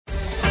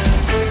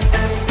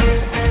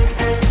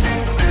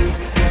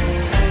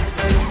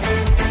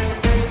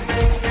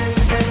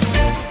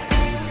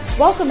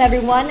Welcome,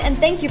 everyone, and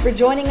thank you for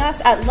joining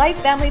us at Life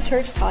Family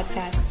Church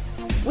Podcast.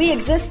 We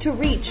exist to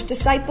reach,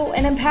 disciple,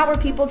 and empower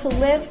people to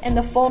live in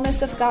the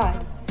fullness of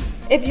God.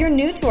 If you're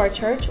new to our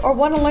church or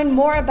want to learn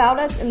more about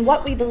us and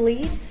what we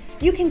believe,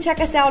 you can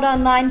check us out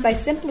online by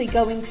simply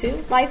going to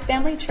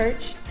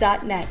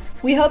lifefamilychurch.net.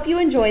 We hope you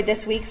enjoy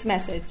this week's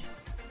message.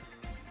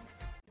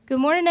 Good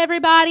morning,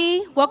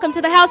 everybody. Welcome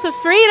to the House of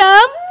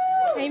Freedom.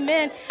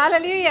 Amen.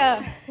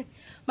 Hallelujah.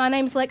 My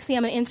name's Lexi.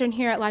 I'm an intern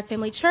here at Life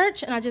Family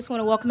Church, and I just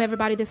want to welcome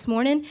everybody this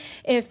morning.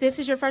 If this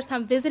is your first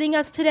time visiting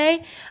us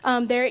today,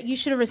 you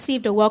should have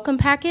received a welcome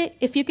packet.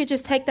 If you could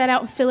just take that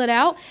out and fill it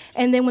out,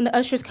 and then when the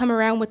ushers come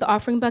around with the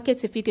offering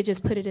buckets, if you could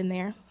just put it in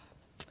there.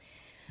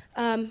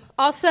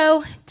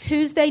 Also,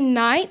 Tuesday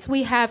nights,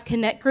 we have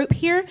Connect Group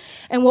here,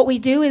 and what we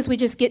do is we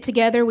just get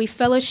together, we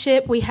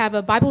fellowship, we have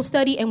a Bible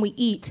study, and we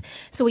eat.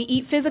 So we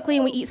eat physically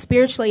and we eat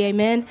spiritually,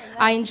 amen?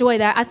 I enjoy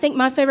that. I think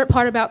my favorite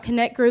part about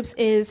Connect Groups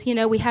is,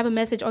 we have a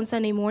message on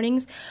Sunday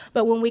mornings,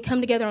 but when we come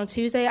together on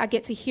Tuesday, I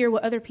get to hear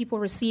what other people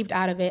received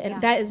out of it,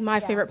 and that is my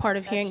favorite part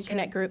of hearing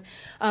Connect Group.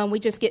 We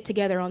just get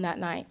together on that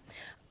night.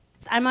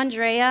 I'm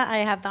Andrea. I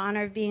have the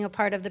honor of being a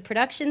part of the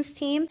productions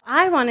team.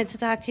 I wanted to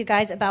talk to you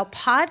guys about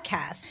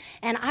podcasts.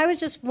 And I was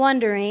just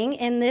wondering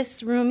in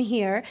this room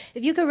here,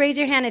 if you could raise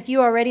your hand if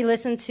you already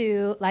listen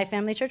to Life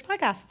Family Church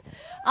Podcast.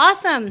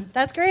 Awesome.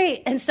 That's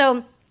great. And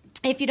so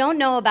if you don't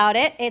know about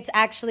it, it's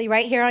actually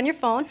right here on your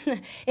phone.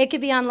 It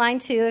could be online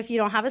too if you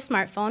don't have a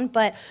smartphone,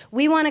 but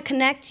we want to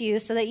connect you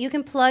so that you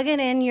can plug it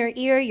in your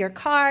ear, your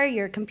car,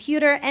 your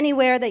computer,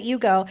 anywhere that you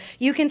go.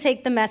 You can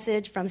take the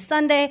message from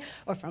Sunday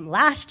or from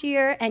last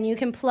year and you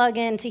can plug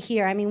in to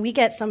here. I mean, we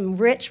get some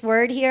rich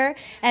word here,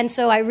 and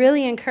so I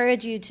really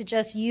encourage you to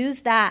just use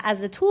that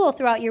as a tool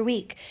throughout your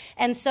week.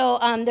 And so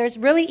there's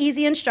really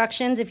easy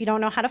instructions if you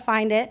don't know how to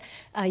find it.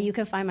 You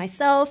can find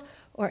myself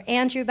or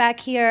Andrew back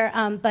here,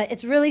 but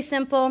it's really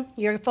simple.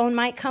 Your phone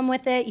might come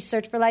with it. You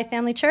search for Life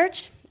Family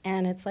Church,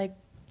 and it's like,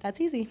 that's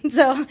easy.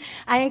 So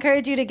I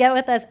encourage you to get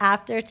with us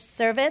after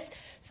service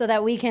so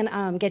that we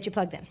can get you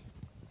plugged in.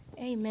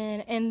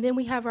 Amen. And then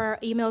we have our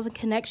emails and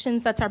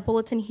connections. That's our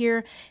bulletin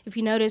here. If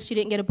you notice you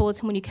didn't get a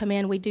bulletin when you come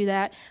in, we do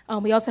that.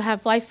 We also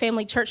have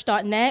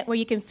lifefamilychurch.net where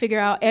you can figure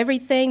out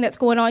everything that's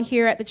going on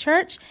here at the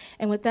church.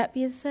 And with that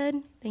being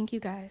said, thank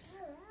you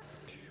guys.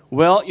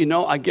 Well,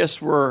 I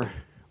guess we're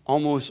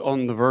almost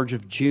on the verge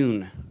of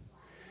June.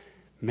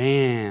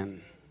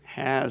 Man,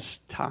 has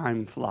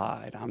time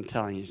flied. I'm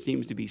telling you, it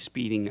seems to be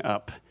speeding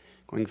up,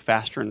 going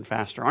faster and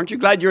faster. Aren't you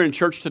glad you're in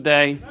church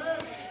today?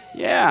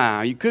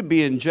 Yeah, you could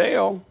be in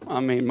jail. I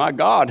mean, my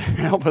God,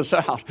 help us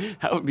out.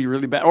 That would be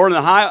really bad. Or in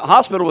the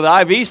hospital with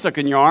an IV stuck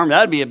in your arm.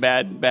 That would be a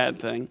bad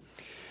thing.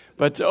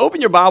 But open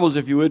your Bibles,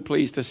 if you would,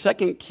 please, to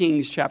 2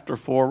 Kings chapter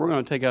 4. We're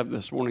going to take up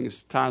this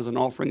morning's tithes and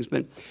offerings,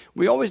 but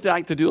we always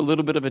like to do a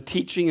little bit of a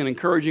teaching and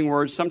encouraging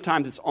word.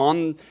 Sometimes it's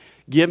on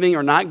giving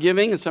or not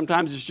giving, and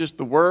sometimes it's just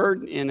the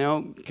word,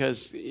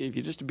 because if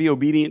you just be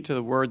obedient to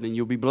the word, then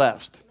you'll be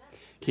blessed.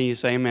 Can you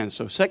say amen?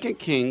 So 2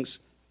 Kings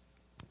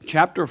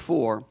chapter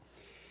 4,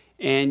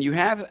 and you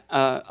have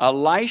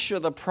Elisha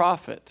the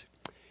prophet,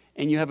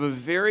 and you have a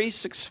very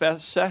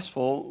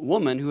successful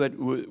woman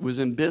who was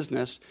in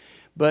business,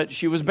 but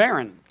she was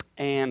barren,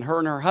 and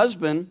her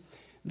husband,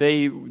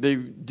 they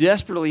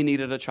desperately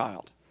needed a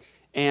child.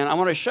 And I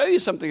want to show you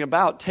something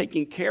about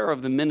taking care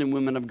of the men and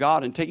women of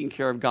God and taking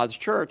care of God's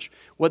church,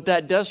 what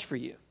that does for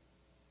you.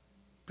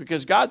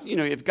 Because God's,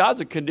 if God's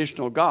a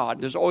conditional God,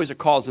 there's always a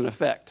cause and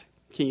effect.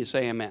 Can you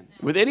say amen?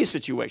 With any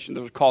situation,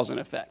 there's cause and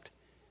effect.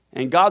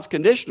 And God's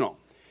conditional.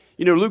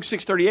 Luke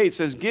 6:38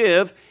 says,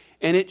 "Give,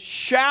 and it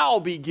shall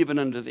be given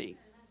unto thee.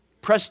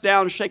 Pressed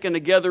down, shaken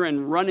together,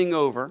 and running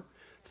over,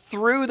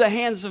 through the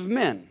hands of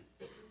men."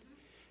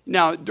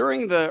 Now,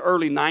 during the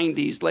early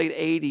 90s, late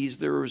 80s,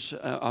 there was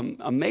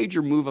a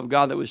major move of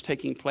God that was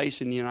taking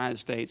place in the United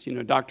States.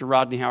 Dr.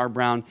 Rodney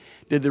Howard-Browne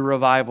did the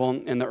revival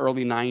in the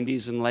early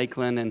 90s in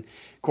Lakeland. And,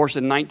 of course,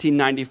 in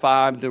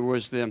 1995, there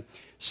was the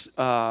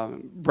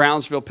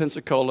Brownsville,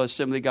 Pensacola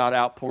Assembly of God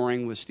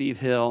outpouring with Steve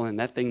Hill, and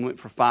that thing went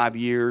for 5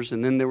 years.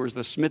 And then there was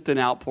the Smithton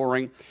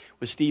outpouring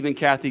with Steve and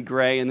Kathy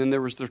Gray. And then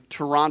there was the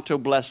Toronto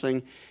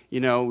blessing,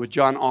 with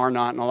John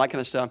Arnott and all that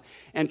kind of stuff.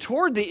 And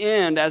toward the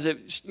end, as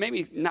it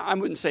maybe, I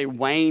wouldn't say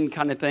wane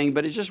kind of thing,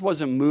 but it just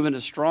wasn't moving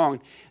as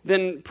strong,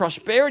 then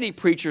prosperity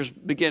preachers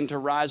began to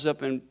rise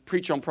up and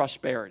preach on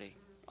prosperity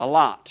a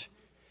lot.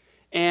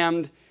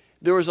 And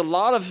there was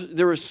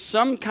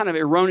some kind of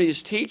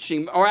erroneous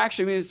teaching, or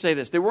actually, let me say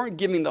this, they weren't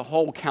giving the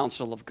whole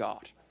counsel of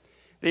God.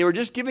 They were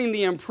just giving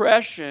the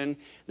impression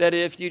that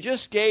if you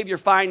just gave your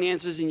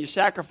finances and you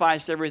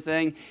sacrificed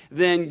everything,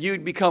 then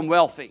you'd become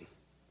wealthy.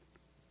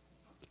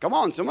 Come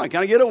on, somebody,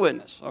 can I get a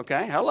witness?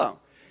 Okay, hello.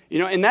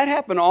 And that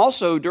happened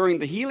also during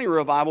the healing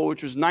revival,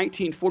 which was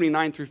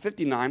 1949 through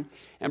 59.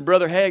 And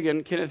Brother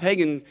Hagin, Kenneth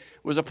Hagin,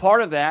 was a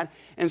part of that.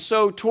 And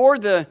so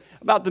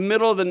about the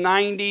middle of the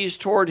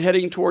 90s,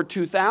 heading toward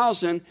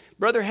 2000,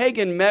 Brother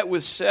Hagin met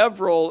with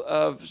several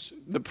of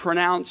the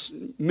pronounced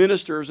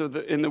ministers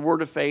in the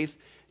Word of Faith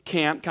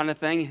camp kind of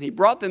thing. And he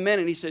brought them in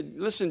and he said,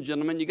 "Listen,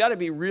 gentlemen, you got to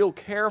be real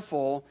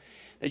careful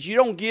that you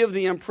don't give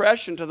the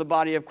impression to the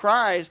body of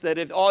Christ that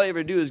if all they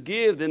ever do is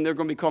give, then they're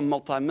going to become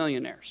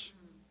multimillionaires.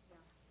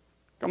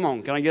 Come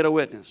on, can I get a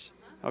witness?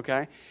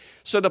 Okay.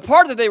 So the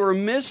part that they were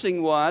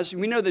missing was,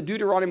 we know that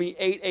Deuteronomy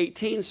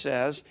 8:18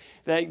 says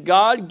that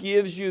God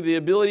gives you the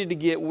ability to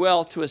get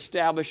wealth to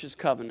establish His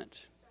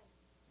covenant.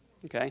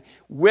 Okay.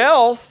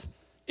 Wealth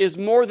is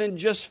more than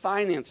just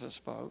finances,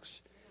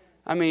 folks.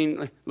 I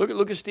mean,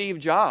 look at Steve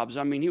Jobs.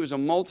 I mean, he was a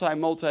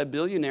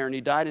multi-billionaire, and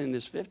he died in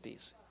his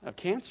 50s of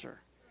cancer.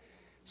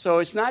 So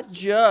it's not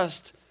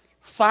just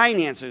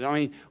finances. I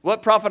mean,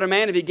 what profit a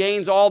man if he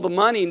gains all the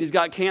money and he's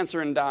got cancer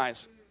and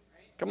dies?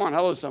 Come on,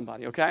 hello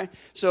somebody, okay?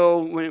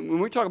 So when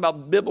we talk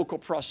about biblical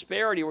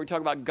prosperity, or we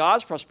talk about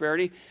God's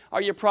prosperity,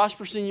 are you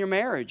prosperous in your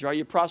marriage? Are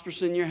you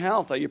prosperous in your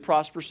health? Are you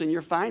prosperous in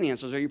your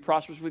finances? Are you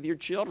prosperous with your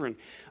children?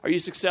 Are you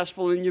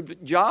successful in your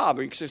job?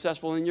 Are you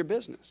successful in your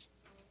business?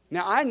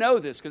 Now, I know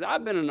this because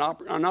I've been an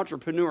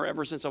entrepreneur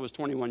ever since I was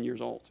 21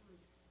 years old.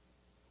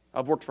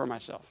 I've worked for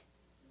myself.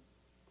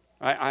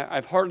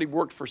 I've hardly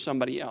worked for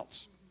somebody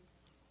else.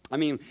 I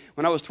mean,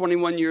 when I was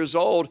 21 years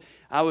old,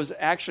 I was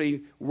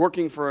actually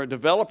working for a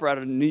developer out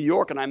of New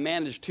York, and I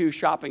managed 2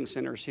 shopping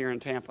centers here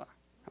in Tampa.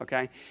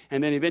 Okay,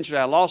 and then eventually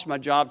I lost my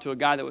job to a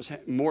guy that was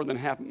more than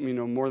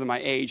my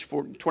age,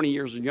 20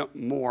 years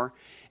more.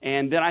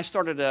 And then I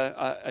started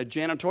a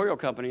janitorial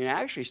company, and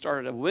I actually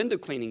started a window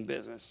cleaning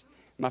business.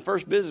 My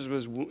first business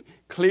was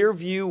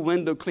Clearview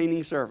Window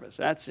Cleaning Service.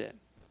 That's it.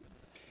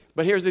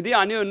 But here's the deal: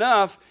 I knew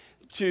enough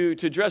to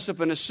dress up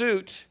in a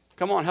suit.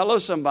 Come on, hello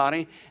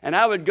somebody. And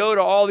I would go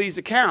to all these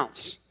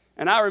accounts.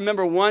 And I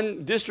remember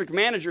one district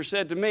manager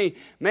said to me,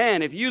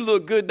 man, if you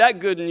look that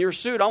good in your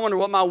suit, I wonder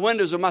what my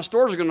windows of my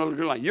stores are going to look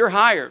like. You're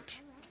hired.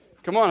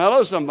 Come on,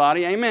 hello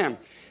somebody. Amen.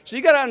 So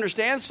you got to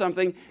understand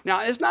something.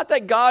 Now, it's not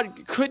that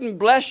God couldn't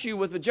bless you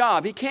with a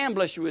job. He can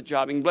bless you with a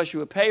job. He can bless you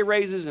with pay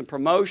raises and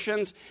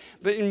promotions.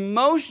 But in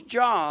most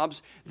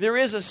jobs, there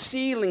is a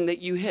ceiling that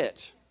you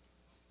hit.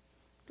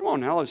 Come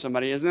on, hello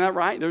somebody. Isn't that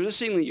right? There's a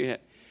ceiling that you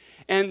hit.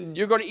 And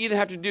you're going to either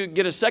have to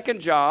get a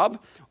second you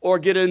or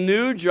get a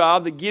new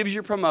job that gives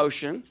you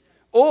promotion,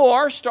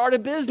 or start a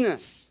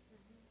business.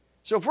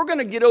 So if we're going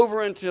to get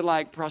over into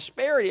like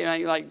prosperity,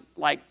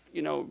 like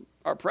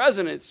our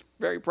president's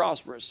very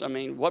prosperous. I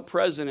mean, what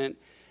president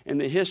in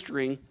the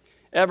history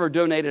ever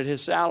donated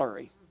his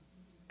salary?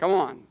 Come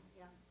on.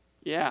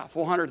 Yeah,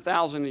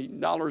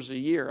 $400,000 a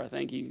year, I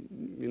think he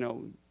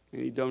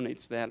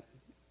donates that.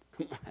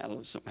 Come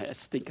on,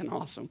 that's stinking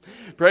awesome.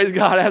 Praise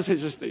God, that's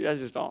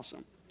just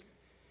awesome.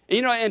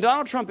 And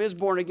Donald Trump is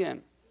born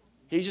again.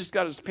 He just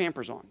got his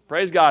Pampers on.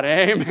 Praise God,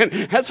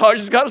 amen. That's all, he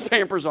just got his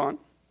Pampers on.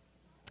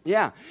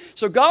 Yeah,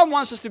 so God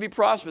wants us to be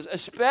prosperous,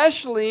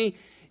 especially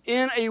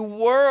in a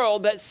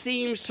world that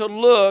seems to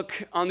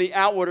look on the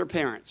outward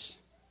appearance.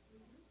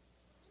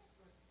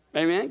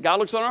 Amen? God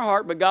looks on our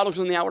heart, but God looks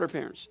on the outward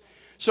appearance.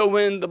 So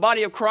when the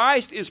body of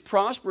Christ is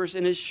prosperous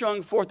and is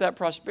showing forth that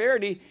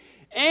prosperity,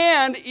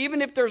 and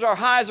even if there's our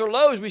highs or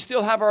lows, we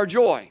still have our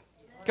joy.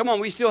 Come on,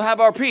 we still have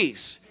our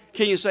peace.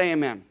 Can you say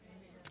amen?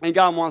 And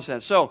God wants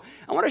that. So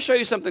I want to show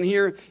you something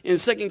here in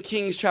 2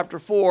 Kings chapter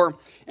 4,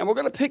 and we're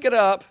going to pick it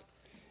up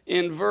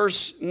in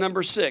verse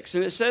number 6.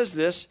 And it says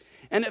this,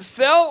 and it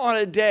fell on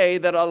a day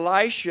that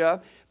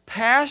Elisha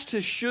passed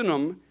to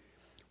Shunem,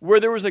 where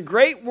there was a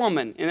great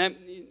woman. And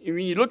when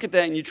you look at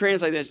that and you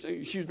translate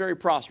that, she was very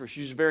prosperous.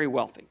 She was very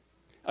wealthy.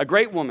 A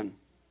great woman.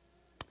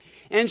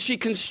 And she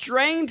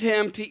constrained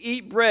him to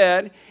eat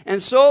bread. And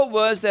so it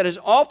was that as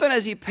often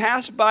as he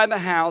passed by the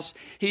house,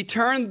 he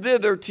turned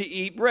thither to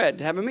eat bread,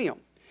 to have a meal.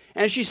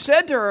 And she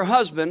said to her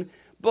husband,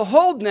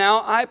 behold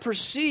now, I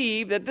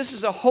perceive that this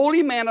is a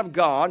holy man of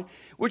God,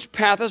 which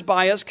passeth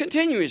by us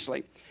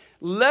continuously.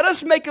 Let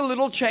us make a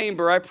little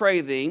chamber, I pray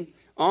thee,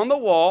 on the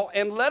wall,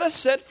 and let us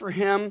set for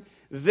him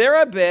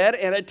there a bed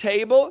and a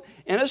table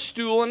and a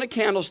stool and a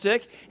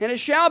candlestick. And it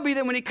shall be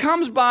that when he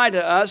comes by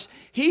to us,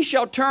 he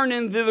shall turn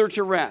in thither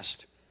to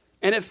rest.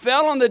 And it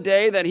fell on the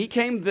day that he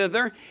came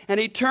thither, and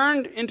he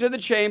turned into the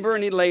chamber,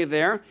 and he lay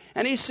there.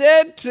 And he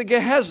said to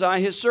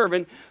Gehazi, his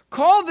servant,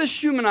 call this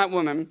Shunammite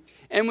woman.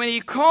 And when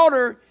he called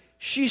her,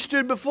 she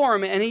stood before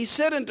him. And he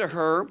said unto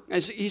her,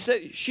 she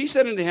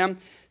said unto him,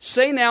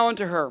 say now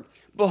unto her,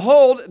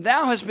 behold,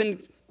 thou hast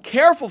been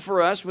careful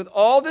for us with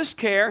all this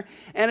care,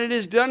 and it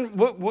is done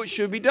what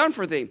should be done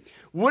for thee.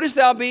 Wouldest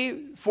thou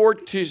be for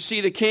to see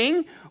the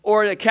king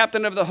or the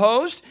captain of the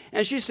host?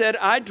 And she said,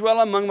 I dwell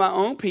among my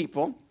own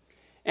people.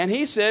 And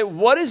he said,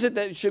 what is it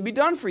that should be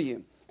done for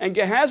you? And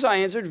Gehazi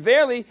answered,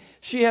 verily,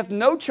 she hath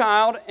no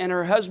child, and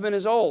her husband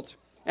is old.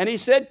 And he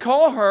said,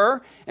 call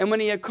her. And when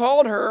he had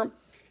called her,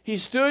 she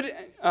stood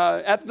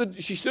at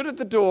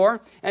the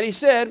door, and he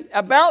said,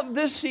 about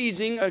this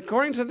season,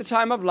 according to the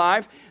time of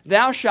life,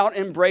 thou shalt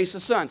embrace a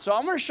son. So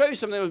I'm going to show you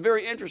something that was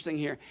very interesting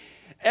here.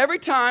 Every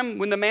time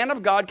when the man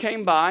of God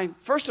came by,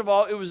 first of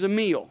all, it was a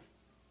meal.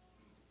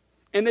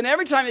 And then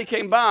every time he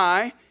came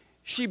by,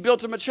 she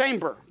built him a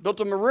chamber,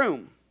 built him a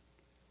room.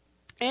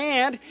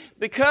 And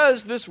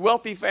because this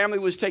wealthy family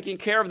was taking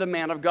care of the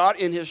man of God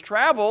in his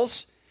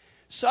travels,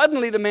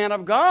 suddenly the man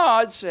of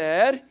God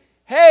said,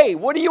 Hey,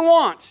 what do you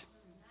want?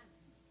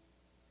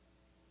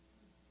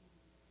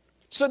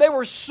 So they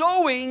were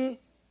sowing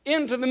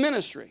into the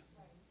ministry.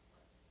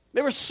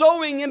 They were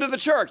sowing into the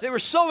church. They were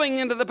sowing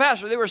into the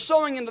pastor. They were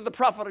sowing into the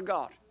prophet of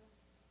God.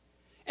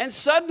 And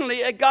suddenly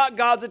it got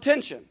God's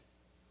attention.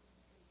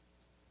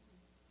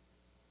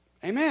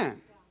 Amen.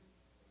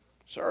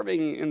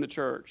 Serving in the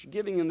church,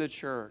 giving in the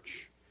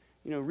church,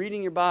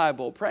 reading your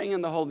Bible, praying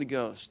in the Holy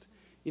Ghost,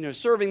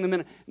 serving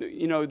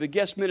the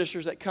guest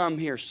ministers that come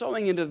here,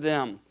 sowing into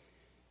them.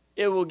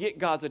 It will get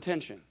God's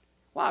attention.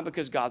 Why?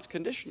 Because God's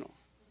conditional.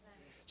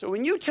 So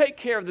when you take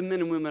care of the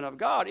men and women of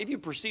God, if you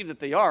perceive that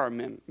they are a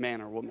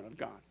man or woman of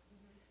God,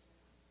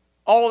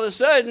 all of a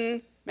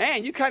sudden,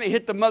 man, you kind of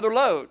hit the mother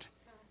lode.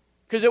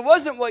 Because it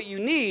wasn't what you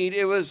need,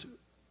 it was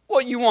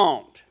what you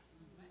want.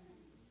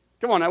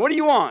 Come on now, what do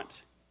you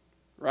want?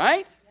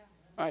 Right?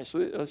 All right, so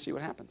let's see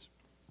what happens.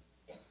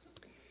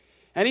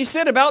 And he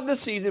said about this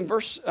season,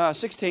 verse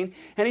 16,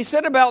 and he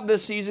said about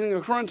this season, in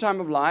the current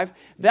time of life,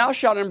 thou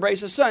shalt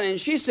embrace a son.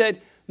 And she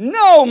said,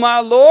 no,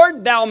 my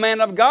Lord, thou man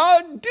of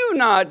God, do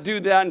not do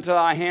that unto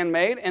thy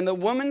handmaid. And the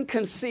woman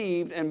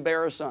conceived and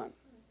bare a son.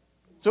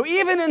 So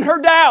even in her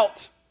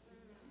doubt.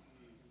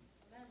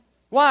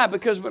 Why?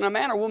 Because when a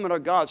man or woman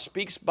of God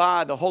speaks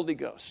by the Holy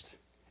Ghost,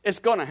 it's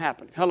going to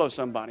happen. Hello,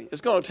 somebody.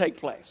 It's going to take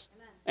place.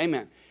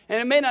 Amen. And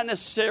it may not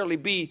necessarily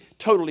be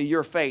totally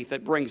your faith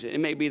that brings it. It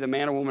may be the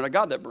man or woman of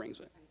God that brings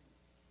it.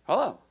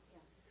 Hello.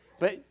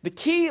 But the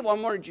key I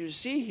wanted you to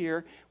see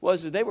here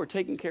was that they were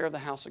taking care of the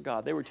house of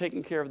God. They were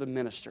taking care of the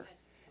minister.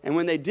 And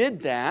when they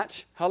did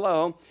that,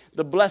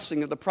 the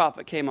blessing of the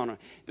prophet came on them.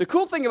 The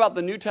cool thing about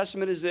the New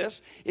Testament is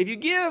this. If you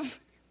give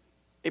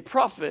a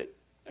prophet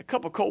a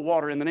cup of cold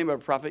water in the name of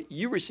a prophet,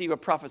 you receive a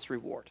prophet's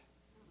reward.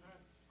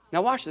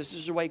 Now watch this.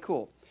 This is way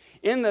cool.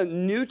 In the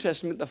New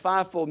Testament, the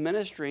fivefold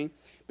ministry,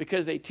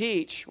 because they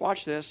teach,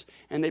 watch this,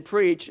 and they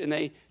preach, and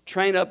they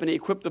train up and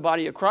equip the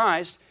body of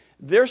Christ,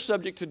 they're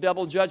subject to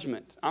double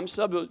judgment. I'm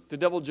subject to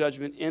double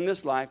judgment in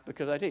this life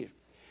because I teach.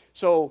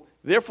 So,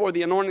 therefore,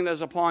 the anointing that's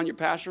upon your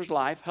pastor's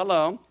life,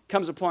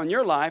 comes upon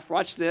your life,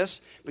 watch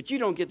this, but you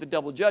don't get the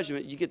double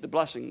judgment, you get the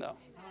blessing, though.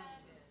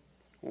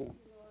 Oh,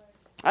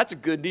 that's a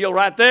good deal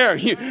right there.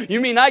 You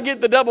mean I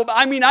get the double,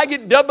 I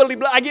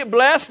get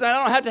blessed and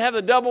I don't have to have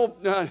the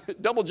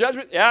double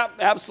judgment? Yeah,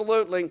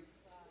 absolutely.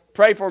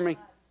 Pray for me.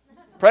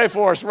 Pray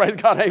for us, praise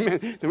God,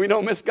 amen. That we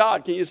don't miss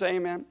God. Can you say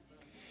amen?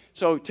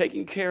 So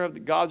taking care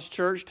of God's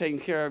church, taking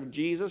care of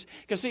Jesus.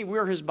 Because see,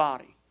 we're his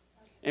body.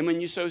 And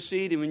when you sow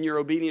seed and when you're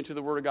obedient to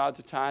the word of God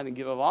to tithe and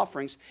give of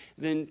offerings,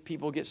 then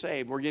people get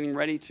saved. We're getting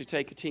ready to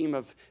take a team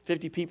of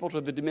 50 people to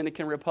the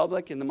Dominican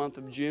Republic in the month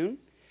of June.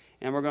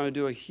 And we're going to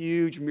do a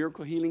huge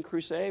miracle healing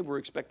crusade. We're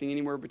expecting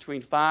anywhere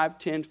between 5,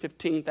 10,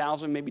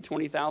 15,000, maybe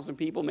 20,000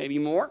 people, maybe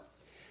more.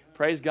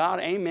 Praise God,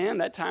 amen.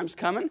 That time's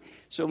coming.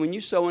 So when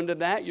you sow into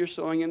that, you're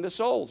sowing into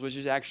souls, which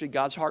is actually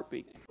God's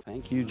heartbeat.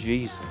 Thank you,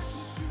 Jesus.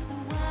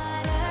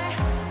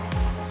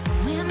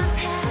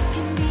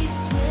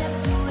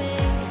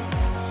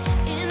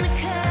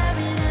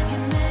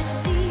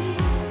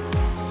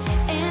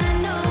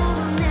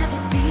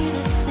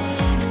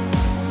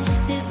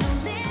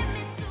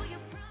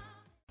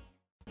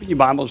 Open your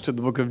Bibles to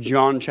the book of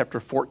John chapter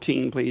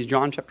 14, please.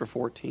 John chapter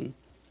 14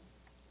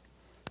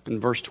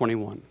 and verse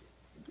 21.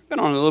 We've been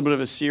on a little bit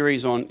of a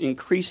series on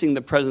increasing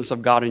the presence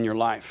of God in your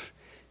life.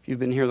 If you've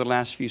been here the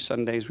last few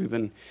Sundays, we've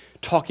been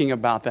talking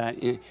about that,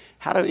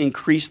 how to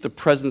increase the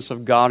presence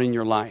of God in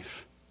your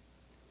life.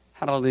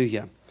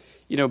 Hallelujah.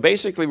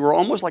 Basically, we're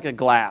almost like a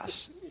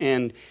glass.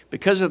 And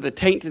because of the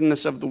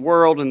taintedness of the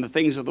world and the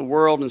things of the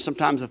world, and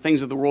sometimes the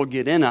things of the world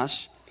get in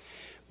us,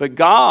 but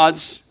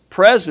God's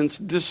presence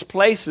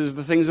displaces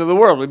the things of the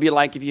world. It would be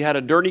like if you had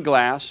a dirty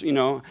glass,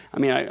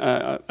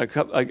 a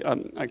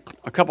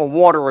cup of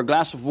water or a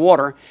glass of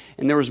water,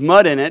 and there was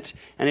mud in it,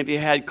 and if you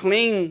had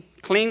clean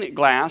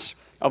glass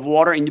of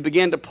water and you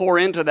began to pour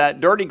into that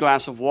dirty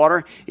glass of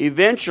water,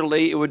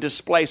 eventually it would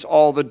displace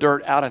all the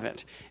dirt out of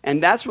it.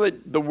 And that's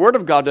what the Word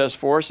of God does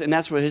for us, and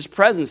that's what His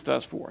presence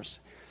does for us.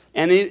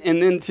 And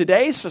in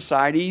today's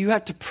society, you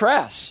have to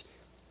press.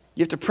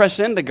 You have to press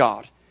into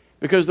God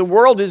because the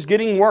world is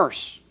getting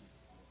worse.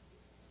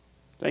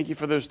 Thank you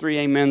for those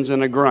 3 amens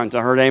and a grunt.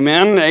 I heard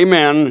amen,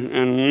 amen,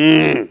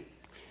 and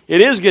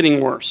it is getting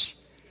worse.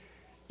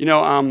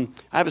 I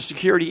have a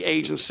security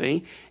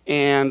agency,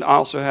 and I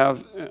also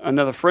have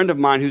another friend of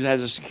mine who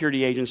has a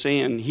security agency,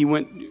 and he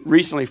went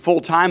recently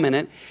full-time in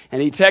it,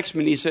 and he texted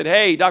me, and he said,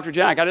 hey, Dr.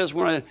 Jack, I just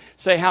want to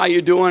say how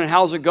you doing,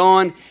 how's it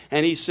going?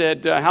 And he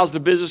said, how's the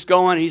business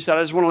going? He said,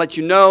 I just want to let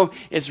you know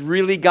it's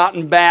really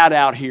gotten bad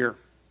out here.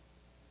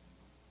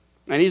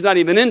 And he's not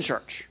even in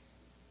church.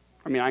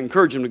 I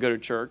encourage him to go to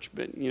church,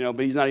 but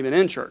he's not even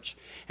in church.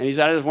 And he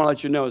said, I just want to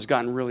let you know it's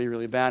gotten really,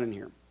 really bad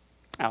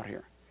out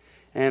here.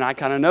 And I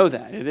kind of know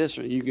that. It is.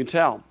 You can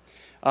tell.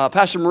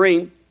 Pastor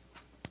Marie,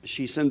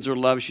 she sends her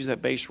love. She's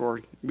at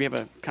Bayshore. We have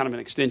a kind of an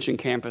extension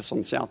campus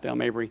on South Dale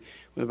Mabry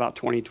with about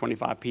 20,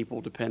 25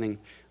 people, depending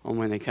on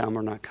when they come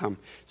or not come.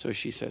 So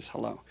she says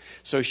hello.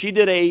 So she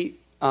did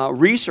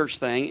research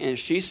thing, and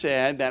she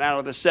said that out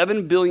of the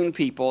 7 billion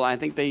people, I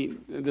think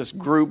this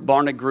group,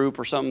 Barna Group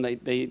or something,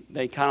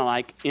 they kind of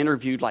like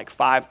interviewed like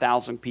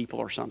 5,000 people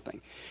or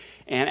something.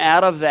 And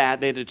out of that,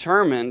 they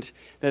determined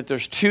that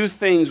there's 2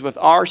 things with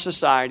our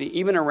society,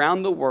 even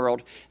around the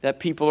world,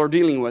 that people are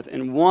dealing with.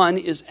 And one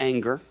is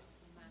anger.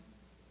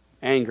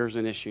 Anger is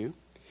an issue.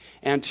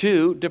 And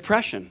 2,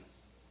 depression.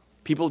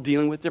 People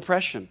dealing with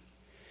depression.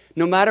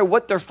 No matter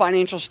what their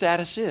financial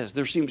status is,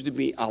 there seems to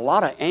be a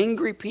lot of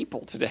angry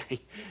people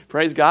today.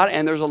 Praise God.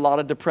 And there's a lot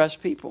of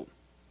depressed people.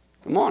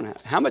 Come on.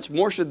 How much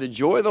more should the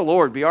joy of the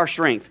Lord be our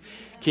strength?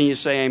 Can you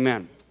say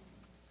amen?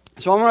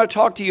 So I want to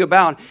talk to you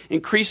about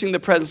increasing the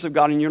presence of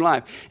God in your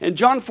life. In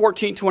John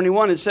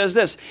 14:21, it says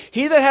this,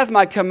 He that hath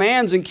my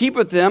commands and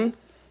keepeth them,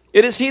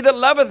 it is he that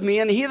loveth me,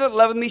 and he that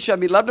loveth me shall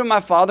be loved of my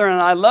Father,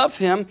 and I love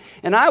him,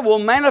 and I will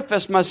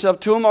manifest myself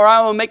to him, or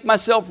I will make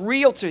myself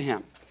real to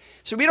him.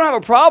 So we don't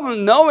have a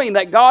problem knowing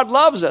that God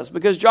loves us,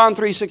 because John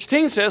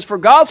 3:16 says, For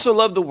God so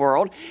loved the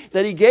world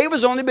that he gave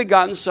his only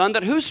begotten Son,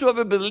 that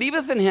whosoever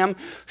believeth in him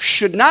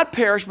should not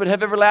perish but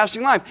have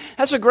everlasting life.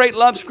 That's a great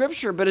love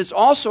scripture, but it's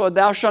also a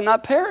thou shalt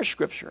not perish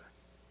scripture.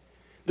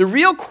 The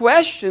real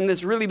question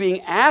that's really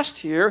being asked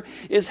here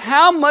is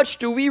how much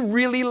do we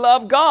really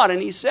love God?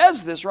 And he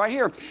says this right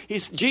here.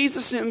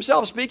 Jesus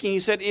himself speaking,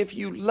 he said, If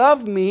you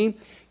love me,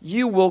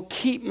 you will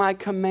keep my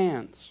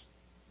commands.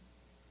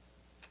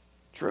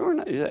 True or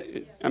not?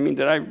 I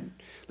mean,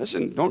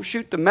 listen, don't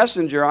shoot the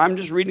messenger. I'm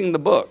just reading the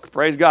book.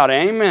 Praise God.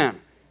 Amen.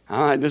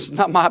 All right, this is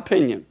not my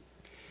opinion.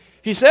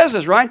 He says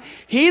this, right?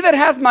 He that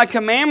hath my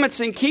commandments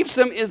and keeps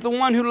them is the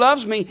one who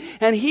loves me.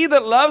 And he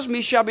that loves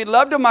me shall be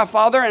loved of my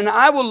Father, and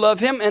I will love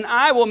him, and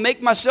I will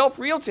make myself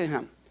real to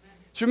him.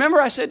 So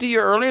remember I said to you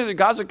earlier that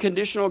God's a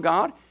conditional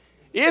God?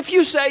 If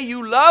you say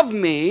you love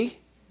me,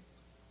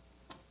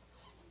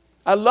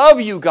 I love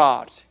you,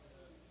 God.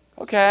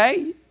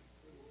 Okay.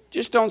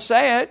 Just don't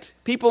say it.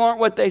 People aren't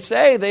what they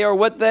say. They are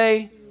what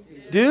they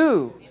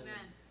do. Amen.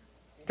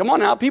 Come on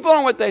now. People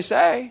aren't what they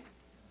say.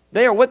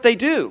 They are what they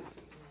do.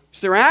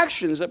 It's their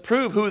actions that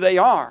prove who they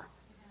are.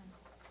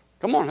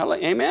 Come on. Hello.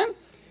 Amen?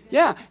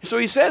 Yeah. So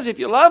he says, if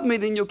you love me,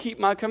 then you'll keep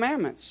my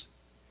commandments.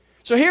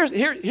 So here's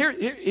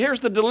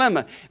the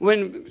dilemma.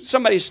 When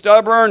somebody's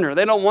stubborn or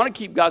they don't want to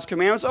keep God's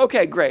commandments,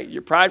 okay, great.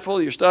 You're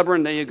prideful. You're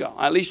stubborn. There you go.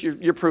 At least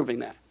you're proving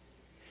that.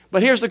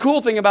 But here's the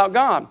cool thing about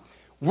God.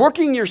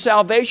 Working your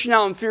salvation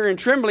out in fear and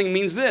trembling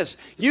means this.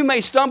 You may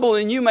stumble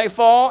and you may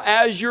fall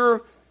as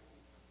you're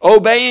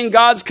obeying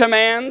God's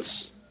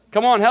commands.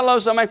 Come on, hello,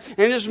 somebody.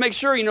 And just make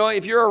sure,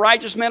 if you're a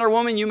righteous man or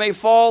woman, you may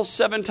fall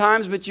 7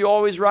 times, but you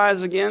always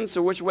rise again.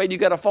 So which way do you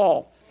got to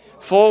fall?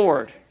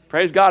 Forward.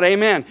 Praise God,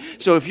 amen.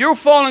 So if you're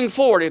falling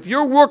forward, if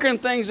you're working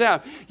things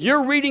out,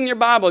 you're reading your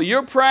Bible,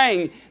 you're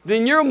praying,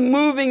 then you're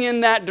moving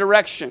in that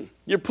direction.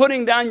 You're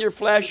putting down your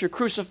flesh, you're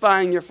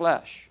crucifying your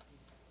flesh.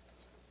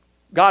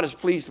 God is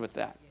pleased with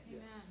that.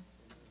 Amen.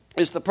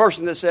 It's the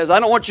person that says, I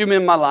don't want you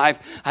in my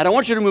life. I don't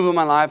want you to move in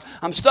my life.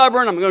 I'm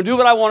stubborn. I'm going to do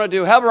what I want to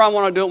do, however I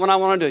want to do it, when I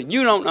want to do it.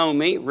 You don't know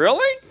me.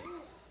 Really?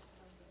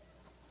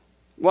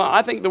 Well,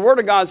 I think the Word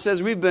of God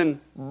says we've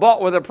been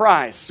bought with a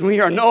price. We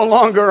are no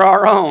longer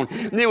our own.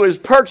 It was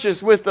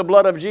purchased with the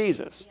blood of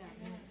Jesus.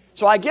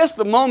 So I guess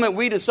the moment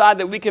we decide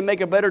that we can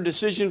make a better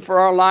decision for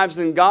our lives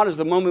than God is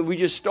the moment we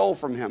just stole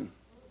from Him.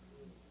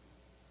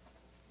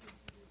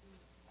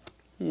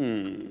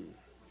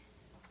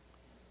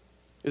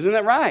 Isn't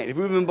that right? If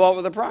we've been bought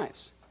with a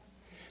price.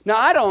 Now,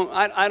 I don't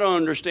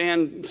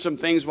understand some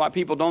things why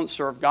people don't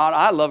serve God.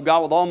 I love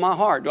God with all my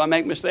heart. Do I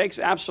make mistakes?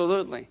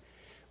 Absolutely.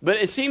 But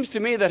it seems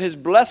to me that His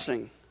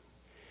blessing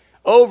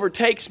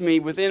overtakes me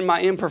within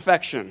my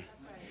imperfection.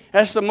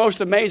 That's the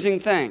most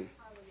amazing thing.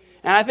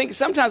 And I think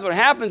sometimes what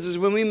happens is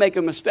when we make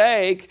a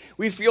mistake,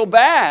 we feel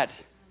bad.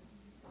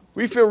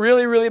 We feel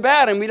really, really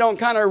bad, and we don't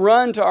kind of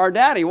run to our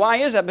daddy. Why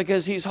is that?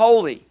 Because He's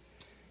holy.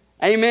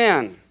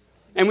 Amen.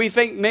 And we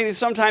think maybe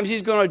sometimes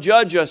He's going to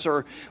judge us,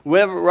 or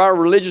whatever our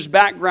religious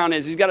background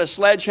is. He's got a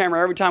sledgehammer.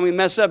 Every time we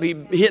mess up, He's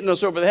hitting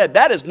us over the head.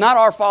 That is not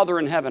our Father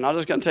in heaven. I'm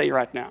just going to tell you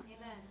right now.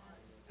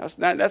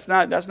 That's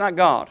not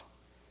God.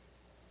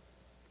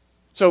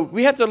 So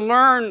we have to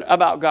learn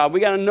about God. We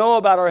got to know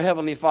about our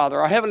Heavenly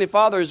Father. Our Heavenly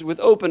Father is with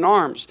open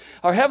arms.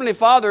 Our Heavenly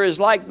Father is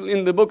like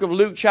in the book of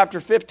Luke chapter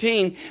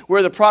 15,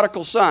 where the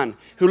prodigal son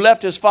who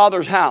left his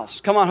father's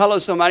house. Come on, hello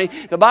somebody.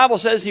 The Bible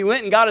says he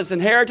went and got his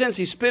inheritance.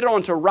 He spent it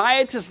onto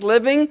riotous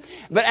living.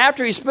 But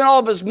after he spent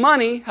all of his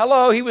money,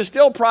 he was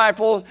still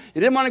prideful. He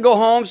didn't want to go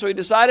home, so he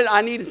decided,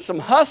 I needed some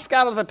husk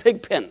out of the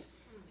pig pen.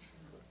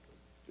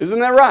 Isn't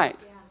that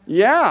right?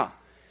 Yeah.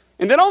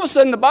 And then all of a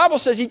sudden the Bible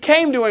says he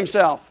came to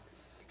himself.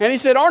 And he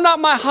said, are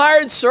not my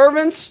hired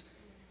servants?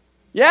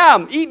 Yeah,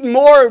 I'm eating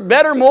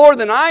better more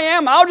than I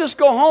am. I'll just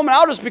go home and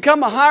I'll just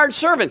become a hired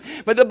servant.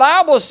 But the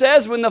Bible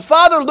says when the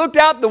father looked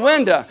out the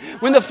window,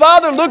 when the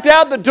father looked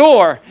out the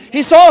door,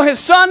 he saw his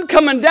son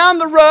coming down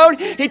the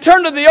road. He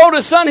turned to the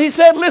oldest son. He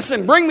said,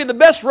 listen, bring me the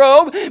best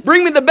robe.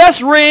 Bring me the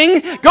best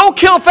ring. Go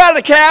kill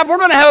fatted calf. We're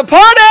going to have a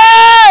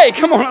party.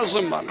 Come on,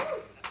 somebody.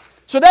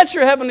 So that's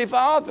your Heavenly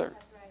Father.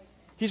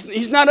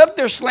 He's not up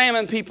there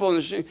slamming people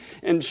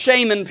and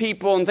shaming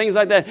people and things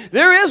like that.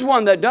 There is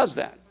one that does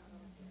that.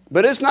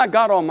 But it's not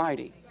God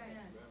Almighty.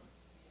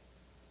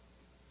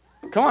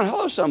 Come on,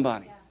 hello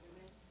somebody.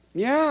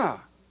 Yeah.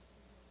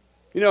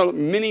 You know,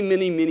 many,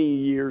 many, many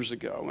years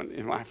ago,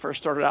 when I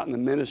first started out in the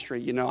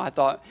ministry, you know, I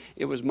thought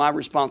it was my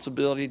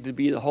responsibility to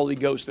be the Holy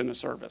Ghost in a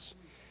service.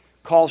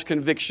 Cause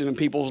conviction in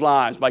people's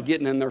lives by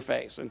getting in their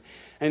face. And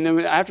then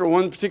after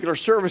one particular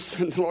service,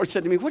 the Lord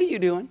said to me, "What are you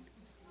doing?"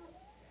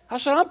 I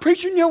said, "I'm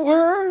preaching your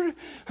word.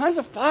 There's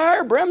a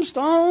fire,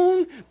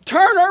 brimstone,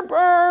 turn or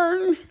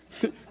burn."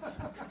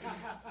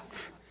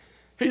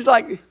 He's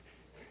like,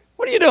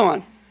 "What are you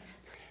doing?"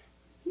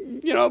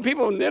 You know,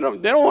 people, they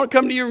don't want to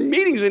come to your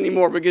meetings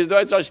anymore because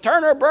it's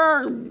turn or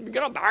burn. You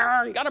gotta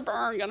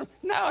burn.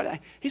 No,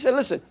 he said,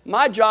 "Listen,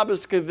 my job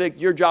is to convict.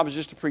 Your job is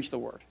just to preach the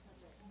word."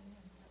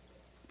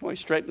 Boy, he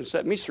straightened and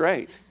set me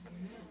straight.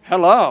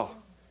 Hello.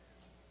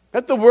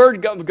 Let the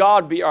word of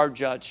God be our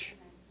judge.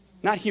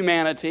 Not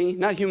humanity,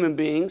 not human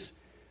beings.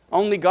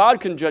 Only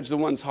God can judge the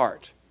one's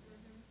heart.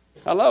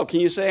 Hello, can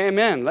you say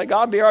amen? Let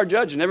God be our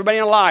judge and everybody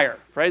a liar.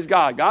 Praise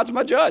God. God's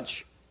my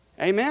judge.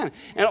 Amen.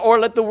 Or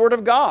let the word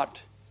of God.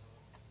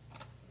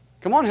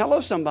 Come on, hello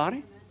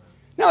somebody.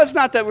 Now, it's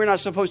not that we're not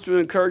supposed to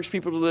encourage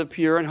people to live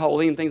pure and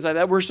holy and things like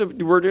that. We're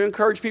to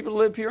encourage people to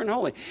live pure and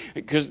holy.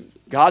 Because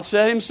God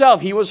said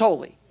himself he was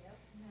holy.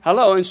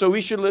 Hello, and so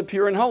we should live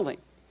pure and holy.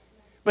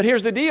 But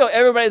here's the deal.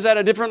 Everybody's at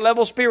a different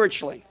level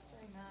spiritually.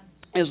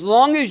 As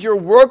long as you're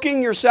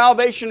working your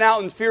salvation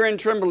out in fear and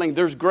trembling,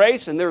 there's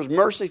grace and there's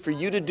mercy for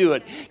you to do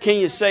it. Can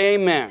you say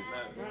amen?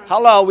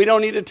 Hello, we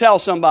don't need to tell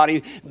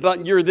somebody,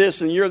 but you're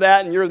this and you're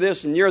that and you're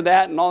this and you're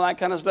that and all that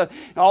kind of stuff.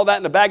 All that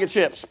in a bag of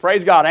chips.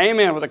 Praise God.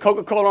 Amen. With a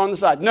Coca-Cola on the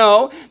side.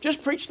 No,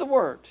 just preach the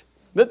word.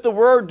 Let the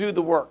word do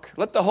the work.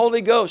 Let the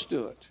Holy Ghost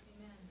do it.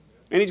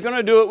 And he's going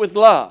to do it with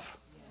love.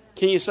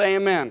 Can you say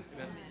amen?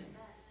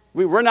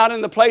 We're not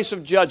in the place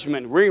of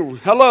judgment.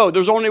 Hello,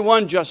 there's only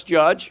one just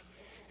judge.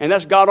 And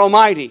that's God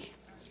Almighty.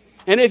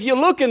 And if you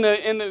look in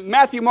the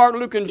Matthew, Mark,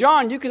 Luke, and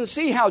John, you can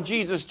see how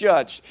Jesus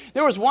judged.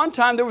 There was one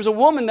time, there was a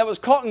woman that was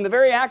caught in the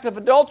very act of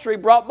adultery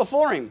brought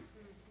before him.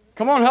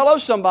 Come on, hello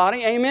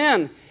somebody,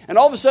 amen. And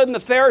all of a sudden the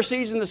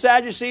Pharisees and the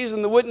Sadducees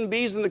and the wouldn't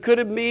bees and the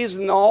couldn't bees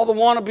and all the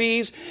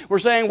wannabes were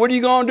saying, "What are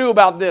you going to do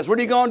about this? What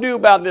are you going to do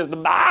about this?" The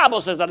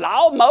Bible says, the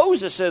law of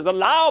Moses says,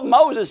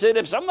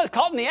 if someone's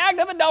caught in the act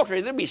of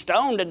adultery, they'll be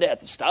stoned to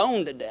death,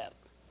 stoned to death.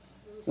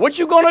 What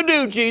you going to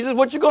do, Jesus?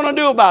 What you going to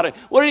do about it?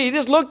 He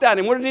just looked at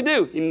him. What did he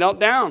do? He knelt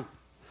down.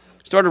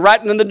 Started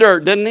writing in the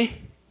dirt, didn't he?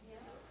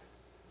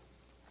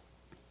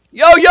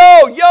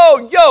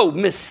 Yo,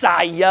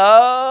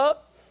 Messiah.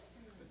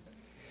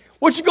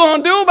 What you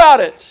going to do about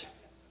it?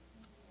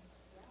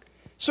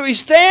 So he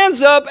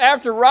stands up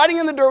after writing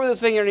in the dirt with his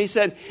finger and he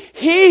said,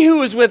 "He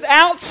who is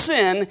without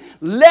sin,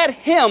 let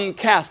him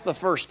cast the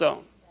first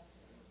stone."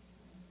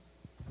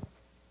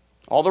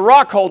 All the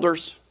rock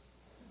holders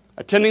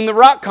attending the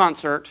rock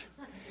concert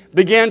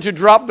began to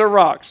drop their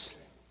rocks.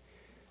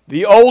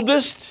 The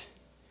oldest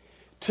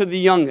to the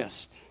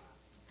youngest.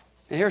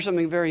 And here's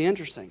something very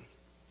interesting.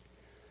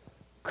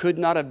 Could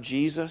not have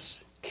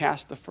Jesus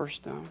cast the first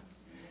stone?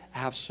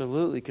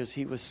 Absolutely, because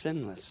he was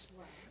sinless.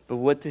 But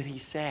what did he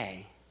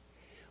say?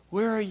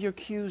 "Where are your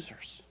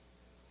accusers?"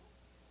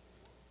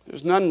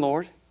 "There's none,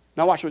 Lord."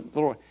 Now watch what the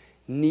Lord.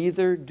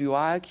 "Neither do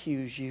I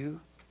accuse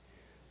you.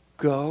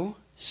 Go,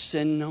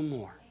 sin no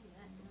more."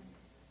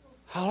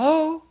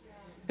 Hello?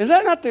 Is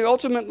that not the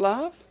ultimate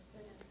love?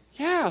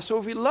 Yeah, so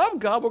if we love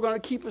God, we're going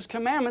to keep his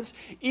commandments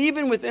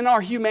even within our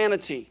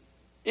humanity.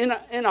 In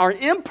our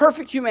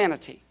imperfect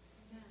humanity.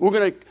 We're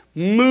going to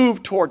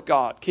move toward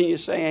God. Can you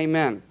say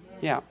amen?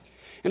 Yeah.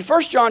 In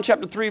 1 John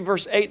chapter 3,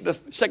 verse 8, the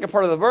second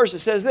part of the verse, it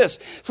says this: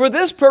 "For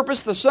this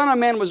purpose the Son of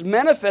Man was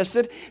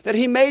manifested, that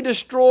he may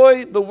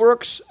destroy the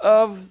works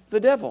of the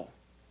devil."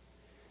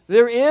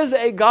 There is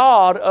a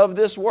God of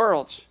this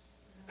world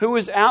who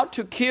is out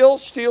to kill,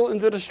 steal,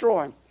 and to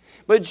destroy.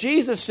 But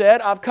Jesus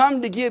said, "I've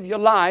come to give you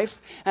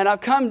life, and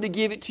I've come to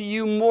give it to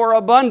you more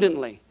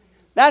abundantly."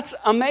 That's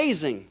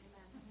amazing.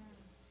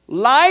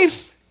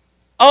 Life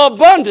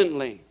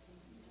abundantly.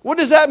 What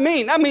does that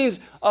mean? That means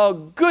a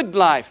good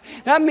life.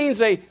 That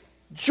means a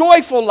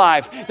joyful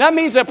life. That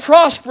means a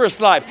prosperous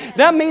life.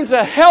 That means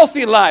a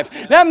healthy life.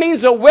 That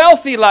means a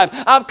wealthy life.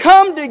 I've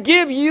come to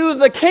give you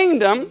the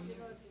kingdom.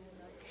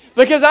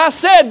 Because I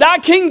said, "Thy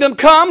kingdom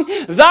come,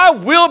 thy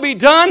will be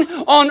done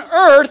on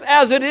earth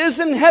as it is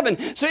in heaven."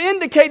 So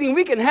indicating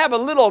we can have a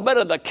little bit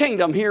of the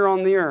kingdom here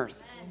on the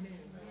earth.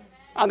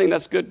 I think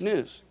that's good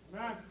news.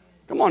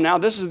 Come on now,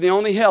 this is the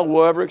only hell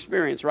we'll ever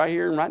experience right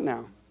here and right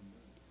now.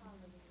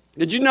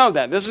 Did you know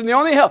that? This is the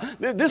only hell.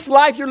 This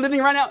life you're living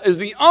right now is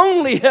the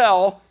only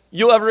hell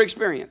you'll ever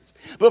experience.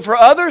 But for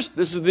others,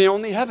 this is the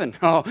only heaven.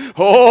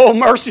 Oh,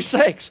 mercy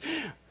sakes.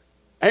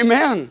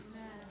 Amen.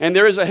 And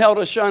there is a hell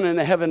to shun and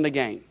a heaven to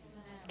gain.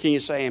 Can you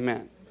say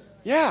amen?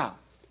 Yeah.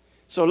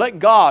 So let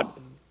God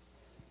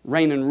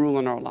reign and rule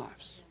in our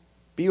lives.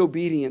 Be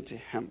obedient to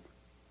him.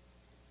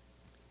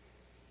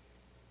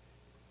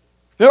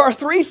 There are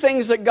three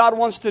things that God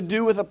wants to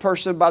do with a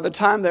person by the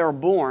time they are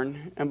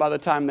born and by the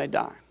time they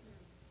die.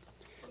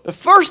 The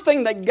first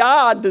thing that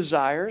God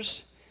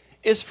desires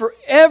is for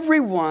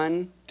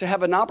everyone to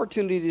have an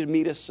opportunity to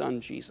meet His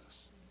Son,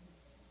 Jesus.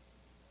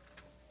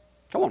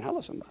 Come on, hello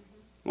somebody.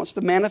 He wants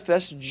to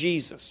manifest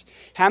Jesus.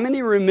 How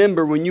many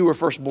remember when you were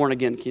first born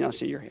again? Can I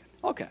see your hand?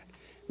 Okay.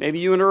 Maybe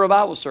you in a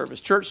revival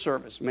service, church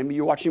service. Maybe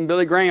you're watching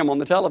Billy Graham on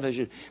the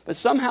television. But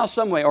somehow,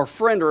 some way, or a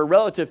friend or a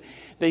relative,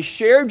 they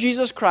shared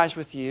Jesus Christ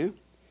with you.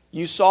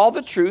 You saw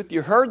the truth.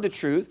 You heard the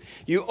truth.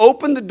 You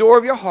opened the door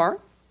of your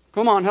heart.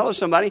 Come on, hello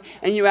somebody.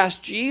 And you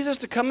asked Jesus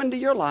to come into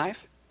your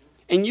life.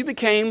 And you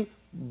became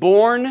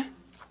born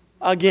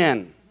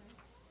again.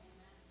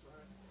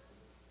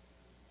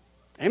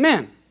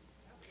 Amen.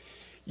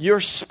 Your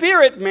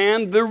spirit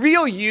man, the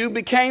real you,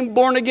 became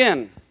born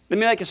again. Let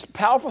me make a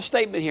powerful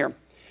statement here.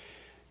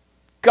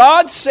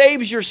 God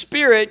saves your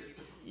spirit,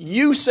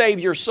 you save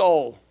your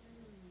soul.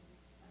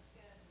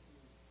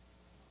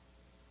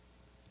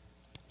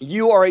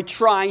 You are a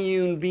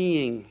triune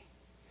being.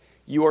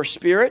 You are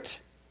spirit,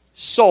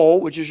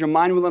 soul, which is your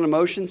mind, will, and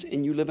emotions,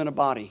 and you live in a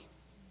body.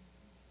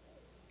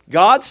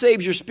 God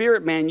saves your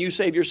spirit, man, you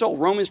save your soul.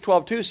 Romans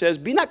 12:2 says,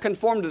 be not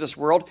conformed to this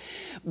world,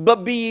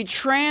 but be ye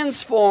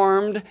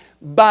transformed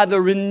by the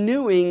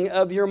renewing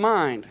of your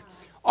mind.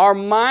 Our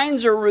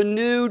minds are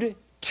renewed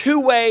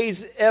two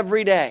ways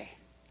every day.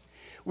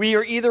 We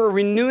are either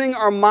renewing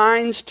our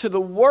minds to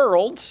the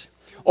world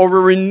or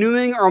we're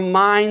renewing our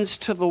minds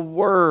to the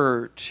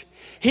Word.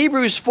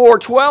 Hebrews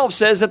 4:12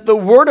 says that the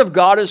Word of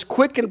God is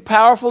quick and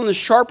powerful and is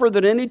sharper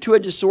than any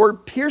two-edged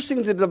sword,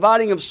 piercing to the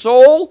dividing of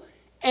soul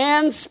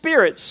and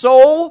spirit.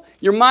 Soul,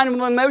 your mind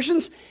and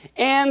emotions,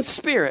 and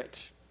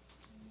spirit.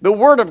 The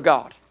Word of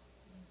God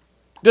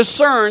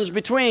discerns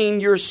between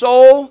your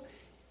soul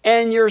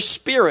and your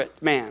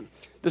spirit man.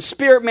 The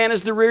spirit man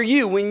is the real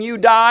you. When you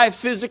die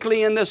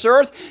physically in this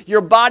earth,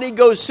 your body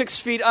goes 6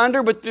 feet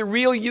under, but the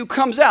real you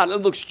comes out. It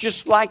looks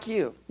just like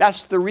you.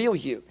 That's the real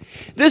you.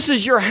 This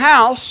is your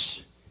house.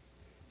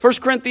 1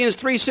 Corinthians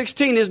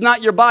 3:16, is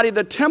not your body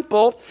the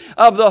temple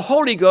of the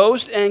Holy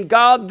Ghost, and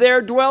God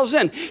there dwells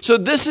in. So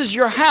this is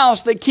your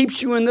house that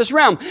keeps you in this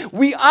realm.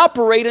 We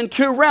operate in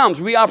two realms.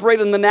 We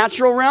operate in the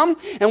natural realm,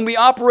 and we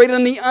operate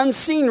in the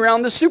unseen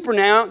realm, the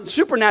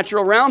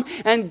supernatural realm,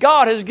 and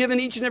God has given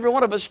each and every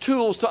one of us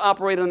tools to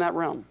operate in that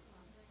realm.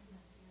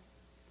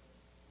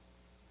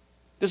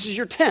 This is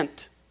your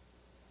tent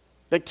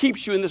that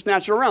keeps you in this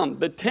natural realm.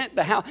 The tent,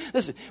 the house.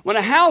 Listen, when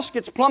a house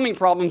gets plumbing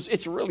problems,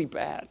 it's really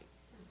bad.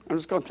 I'm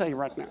just going to tell you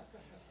right now.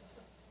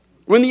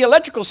 When the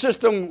electrical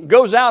system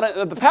goes out,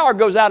 the power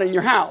goes out in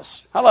your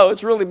house, hello,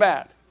 it's really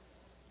bad.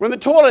 When the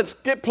toilets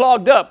get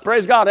clogged up,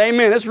 praise God,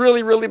 amen, it's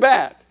really, really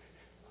bad.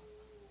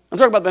 I'm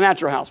talking about the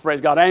natural house,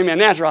 praise God, amen,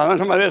 natural house. I'm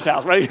talking about this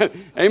house, right?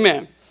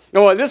 Amen.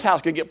 No, this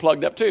house could get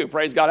plugged up too,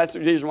 praise God. That's the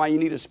reason why you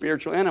need a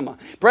spiritual enema.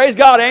 Praise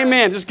God,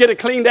 amen. Just get it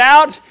cleaned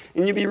out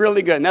and you'll be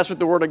really good. And that's what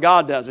the Word of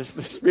God does. It's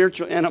the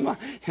spiritual enema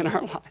in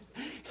our lives.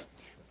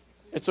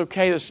 It's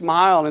okay to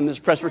smile in this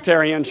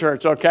Presbyterian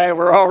church, okay?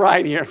 We're all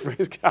right here,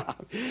 praise God.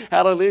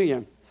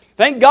 Hallelujah.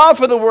 Thank God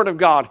for the Word of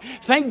God.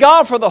 Thank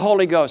God for the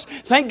Holy Ghost.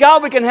 Thank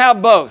God we can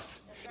have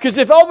both. Because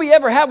if all we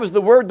ever had was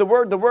the Word,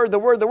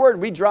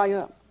 we'd dry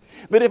up.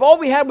 But if all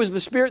we had was the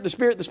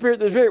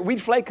Spirit,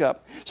 we'd flake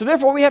up. So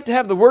therefore, we have to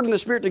have the Word and the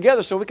Spirit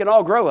together so we can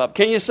all grow up.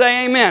 Can you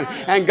say amen?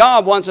 And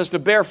God wants us to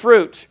bear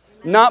fruit,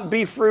 not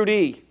be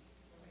fruity.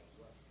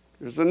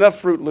 There's enough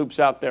Fruit Loops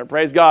out there,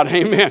 praise God,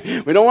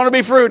 amen. We don't want to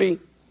be fruity.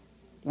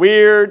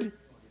 Weird.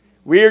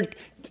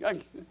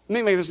 Let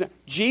me make this.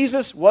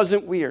 Jesus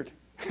wasn't weird.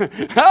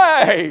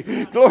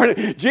 Hey, glory.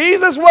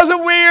 Jesus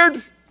wasn't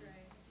weird.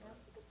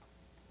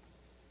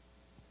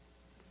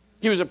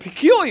 He was a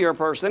peculiar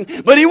person,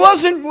 but he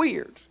wasn't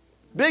weird.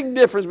 Big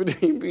difference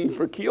between being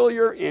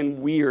peculiar and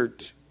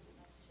weird.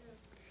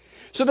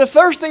 So the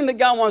first thing that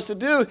God wants to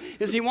do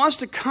is He wants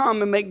to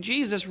come and make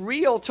Jesus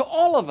real to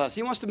all of us.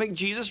 He wants to make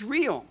Jesus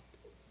real.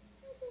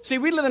 See,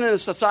 we live in a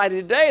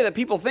society today that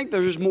people think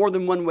there's more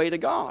than one way to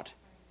God.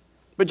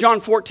 But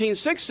John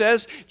 14:6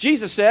 says,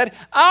 Jesus said,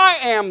 I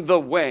am the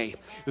way,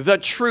 the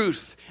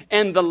truth,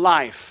 and the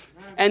life.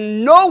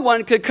 And no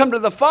one could come to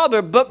the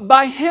Father but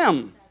by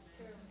Him.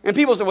 And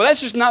people say, well,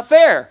 that's just not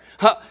fair.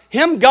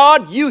 Him,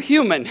 God, you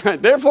human.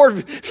 Therefore,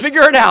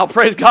 figure it out.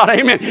 Praise God.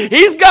 Amen.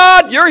 He's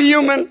God, you're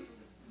human.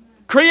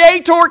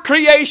 Creator,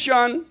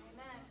 creation.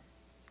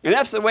 And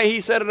that's the way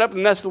He set it up,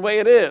 and that's the way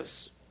it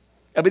is.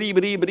 And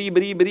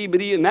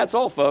that's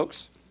all,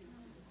 folks.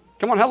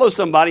 Come on, hello,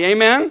 somebody.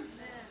 Amen?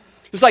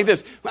 It's like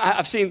this.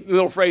 I've seen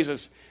little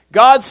phrases.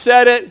 God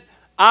said it,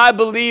 I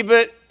believe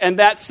it, and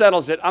that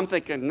settles it. I'm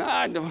thinking,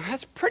 nah,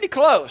 that's pretty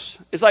close.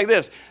 It's like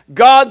this.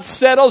 God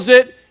settles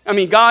it.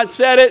 God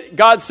said it.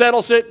 God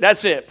settles it.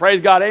 That's it.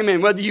 Praise God. Amen.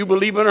 Whether you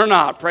believe it or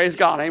not. Praise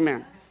God.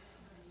 Amen.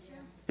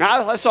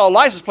 Now, I saw a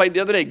license plate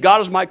the other day.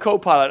 God is my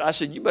co-pilot. I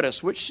said, you better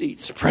switch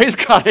seats. Praise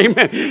God.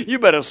 Amen. You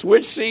better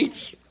switch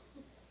seats.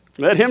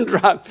 Let him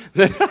drive.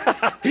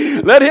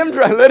 Let him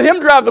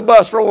drive the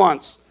bus for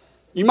once.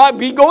 You might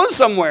be going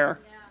somewhere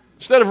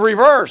instead of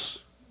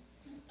reverse.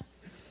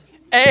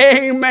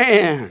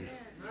 Amen.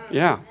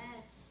 Yeah.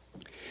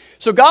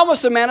 So God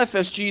wants to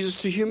manifest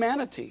Jesus to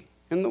humanity,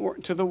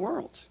 to the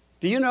world.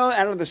 Do you know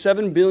out of the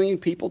 7 billion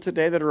people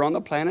today that are on the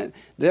planet,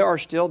 there are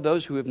still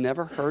those who have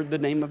never heard the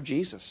name of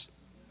Jesus?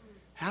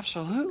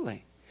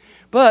 Absolutely.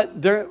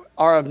 But there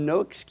are of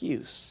no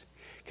excuse,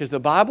 because the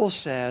Bible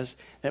says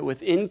that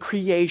within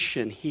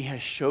creation, He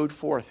has showed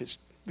forth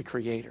the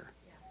Creator.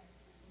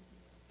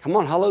 Come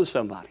on, hello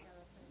somebody.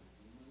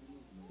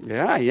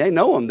 Yeah, they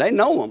know Him. They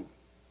know Him.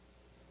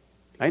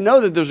 They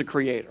know that there's a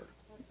Creator.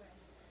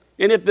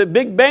 And if the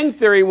Big Bang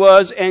Theory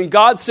was, and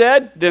God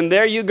said, then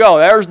there you go.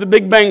 There's the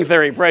Big Bang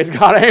Theory, praise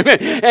God, amen.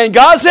 And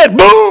God said,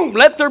 boom,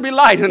 let there be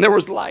light, and there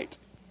was light.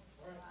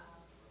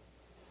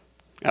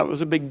 That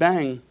was a big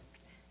bang.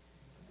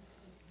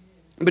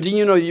 But do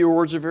you know your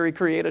words are very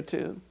creative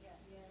too?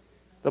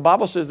 The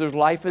Bible says there's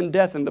life and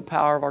death in the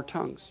power of our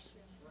tongues.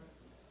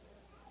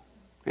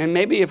 And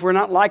maybe if we're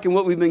not liking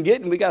what we've been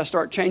getting, we got to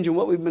start changing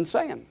what we've been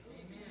saying.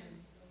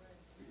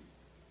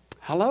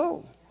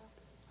 Hello.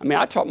 I mean,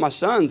 I taught my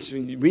sons,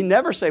 we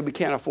never say we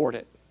can't afford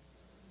it.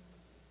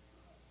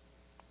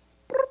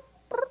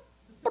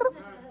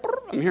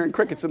 I'm hearing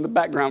crickets in the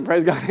background,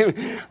 praise God.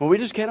 Well, we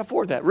just can't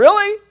afford that.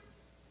 Really?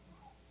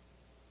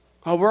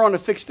 Oh, we're on a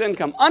fixed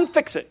income.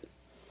 Unfix it.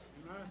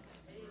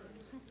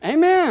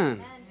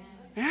 Amen.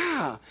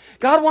 Yeah.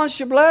 God wants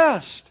you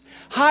blessed,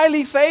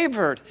 highly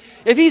favored.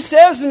 If He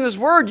says in His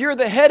Word, you're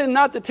the head and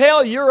not the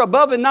tail, you're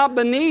above and not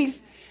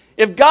beneath.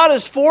 If God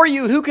is for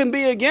you, who can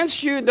be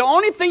against you? The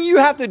only thing you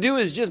have to do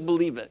is just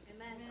believe it.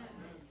 Amen.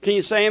 Can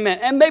you say amen?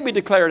 And maybe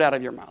declare it out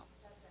of your mouth.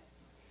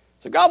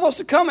 So God wants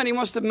to come and He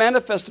wants to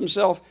manifest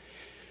Himself.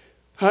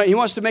 He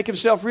wants to make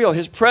Himself real,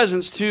 His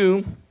presence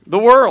to the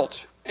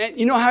world. And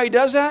you know how He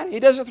does that? He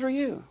does it through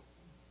you.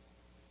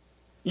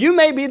 You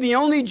may be the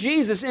only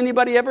Jesus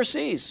anybody ever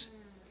sees.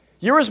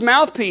 You're His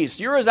mouthpiece.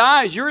 You're His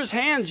eyes. You're His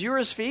hands. You're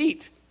His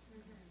feet.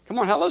 Come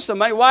on, hello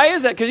somebody. Why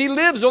is that? Because He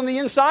lives on the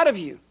inside of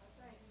you.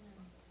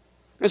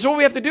 And so what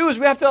we have to do is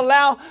we have to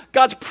allow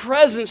God's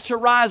presence to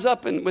rise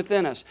up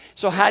within us.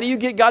 So how do you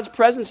get God's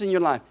presence in your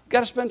life? You've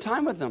got to spend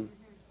time with Him.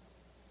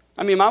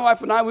 I mean, my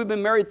wife and I, we've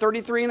been married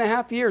 33 and a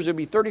half years. It'll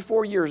be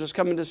 34 years this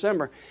coming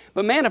December.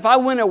 But man, if I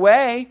went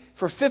away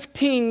for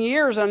 15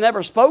 years and I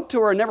never spoke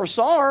to her, never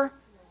saw her,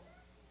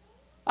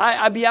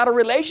 I'd be out of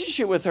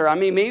relationship with her. I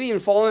mean, maybe even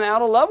falling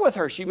out of love with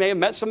her. She may have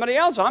met somebody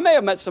else. I may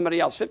have met somebody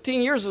else.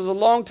 15 years is a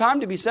long time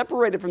to be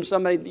separated from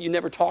somebody that you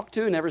never talk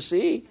to, never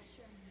see.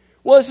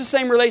 Well, it's the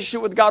same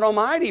relationship with God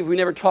Almighty. If we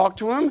never talk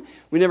to Him,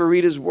 we never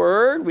read His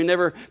Word, we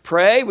never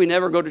pray, we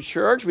never go to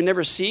church, we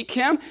never seek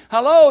Him.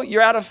 Hello,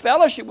 you're out of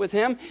fellowship with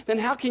Him, then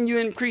how can you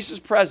increase His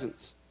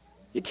presence?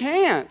 You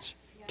can't.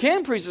 Can't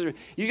increase His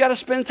presence. You got to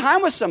spend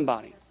time with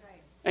somebody.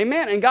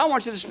 Amen. And God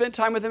wants you to spend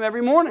time with Him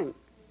every morning.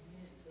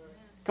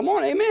 Come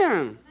on,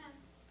 amen.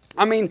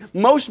 I mean,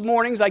 most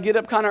mornings I get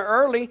up kind of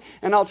early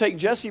and I'll take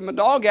Jesse, my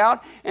dog,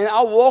 out and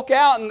I'll walk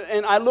out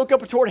and I look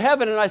up toward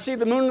heaven and I see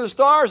the moon and the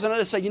stars and I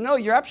just say, you know,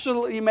 you're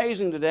absolutely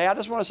amazing today. I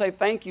just want to say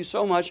thank you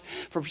so much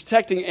for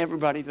protecting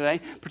everybody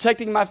today,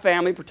 protecting my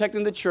family,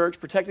 protecting the church,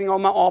 protecting all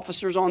my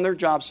officers on their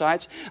job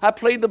sites. I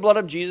plead the blood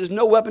of Jesus.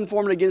 No weapon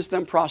formed against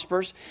them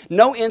prospers.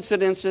 No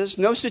incidences,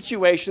 no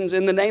situations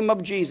in the name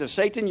of Jesus.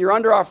 Satan, you're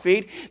under our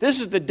feet.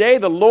 This is the day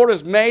the Lord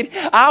has made.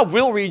 I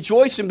will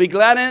rejoice and be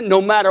glad in it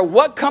no matter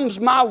what comes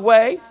my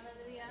way.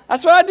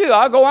 That's what I do.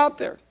 I'll go out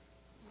there.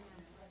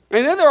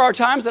 And then there are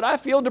times that I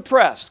feel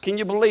depressed. Can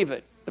you believe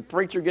it? The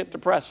preacher gets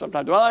depressed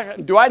sometimes.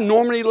 Do I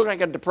normally look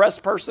like a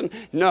depressed person?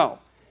 No.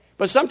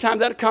 But sometimes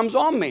that comes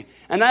on me.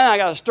 And then I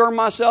got to stir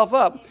myself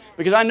up.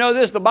 Because I know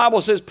this, the Bible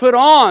says, put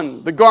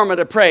on the garment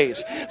of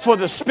praise for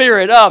the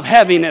spirit of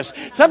heaviness.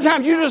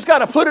 Sometimes you just got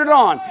to put it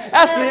on.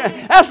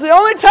 That's the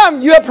only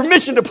time you have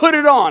permission to put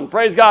it on.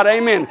 Praise God,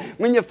 amen.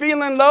 When you're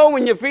feeling low,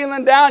 when you're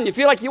feeling down, you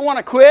feel like you want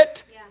to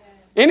quit.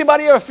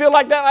 Anybody ever feel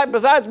like that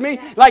besides me?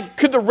 Like,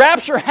 could the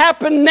rapture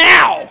happen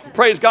now?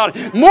 Praise God.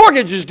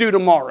 Mortgage is due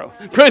tomorrow.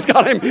 Praise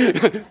God.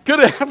 Could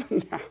it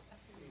happen now?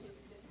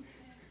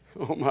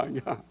 Oh, my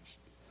gosh.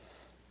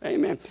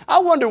 Amen. I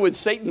wonder what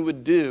Satan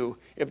would do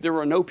if there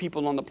were no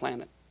people on the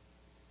planet.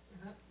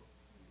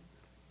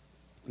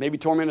 Maybe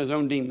torment his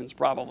own demons,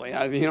 probably.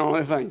 You know,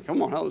 I think.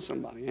 Come on, hello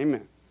somebody.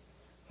 Amen.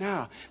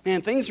 Now,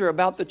 man, things are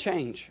about to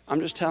change.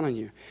 I'm just telling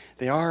you.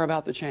 They are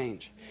about to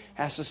change.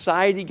 As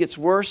society gets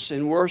worse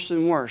and worse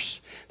and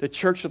worse, the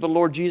church of the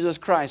Lord Jesus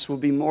Christ will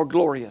be more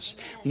glorious,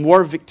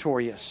 more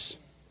victorious.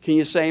 Can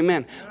you say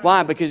amen?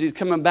 Why? Because He's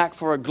coming back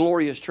for a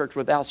glorious church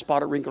without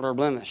spot or wrinkle or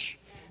blemish.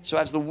 So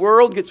as the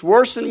world gets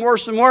worse and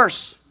worse and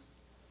worse,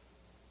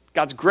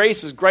 God's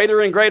grace is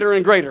greater and greater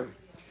and greater.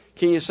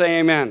 Can you say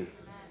amen?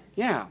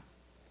 Yeah.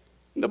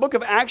 In the book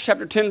of Acts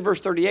chapter 10 verse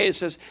 38 it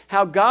says,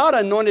 how God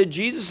anointed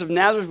Jesus of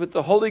Nazareth with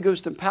the Holy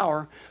Ghost and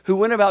power, who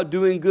went about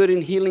doing good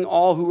and healing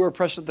all who were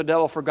oppressed of the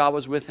devil, for God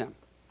was with Him.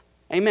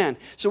 Amen.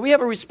 So we have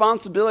a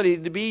responsibility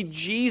to be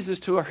Jesus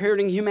to a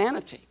hurting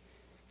humanity.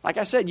 Like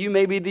I said, you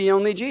may be the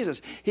only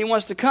Jesus. He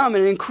wants to come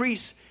and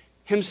increase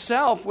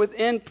Himself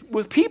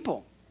with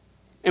people.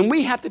 And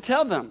we have to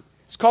tell them.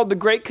 It's called the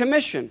Great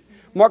Commission.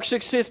 Mark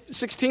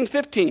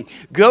 16:15.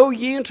 Go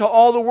ye into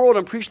all the world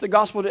and preach the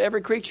gospel to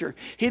every creature.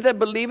 He that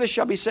believeth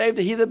shall be saved,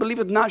 and he that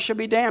believeth not shall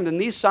be damned. And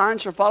these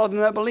signs shall follow them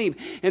that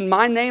believe. In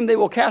my name they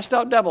will cast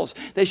out devils.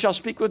 They shall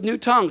speak with new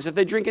tongues. If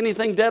they drink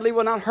anything deadly, it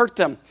will not hurt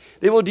them.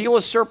 They will deal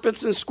with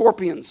serpents and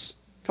scorpions.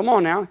 Come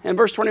on now. And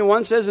verse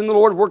 21 says, and the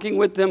Lord working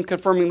with them,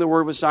 confirming the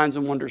word with signs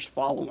and wonders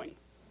following.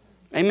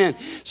 Amen.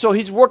 So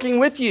he's working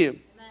with you.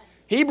 Amen.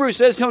 Hebrews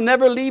says he'll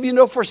never leave you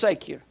nor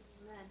forsake you.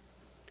 Amen.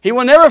 He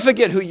will never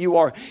forget who you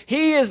are.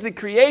 He is the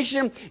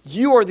creation.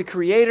 You are the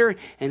creator.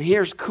 And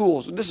here's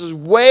cool. So this is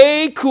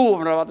way cool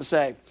what I'm about to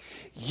say.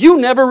 You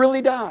never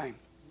really die.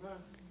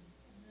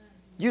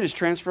 You just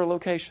transfer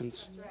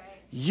locations. Right.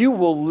 You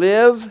will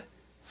live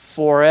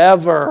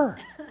forever.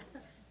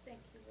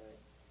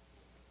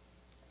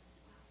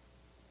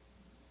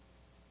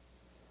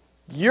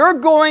 You're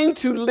going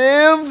to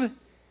live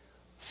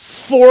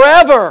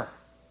forever.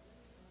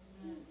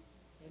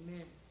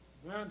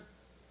 Amen.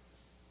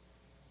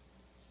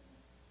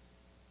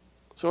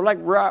 So like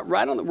we're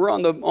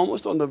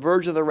almost on the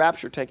verge of the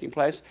rapture taking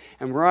place,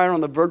 and we're right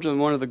on the verge of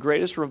one of the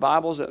greatest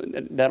revivals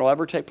that'll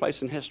ever take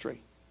place in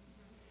history.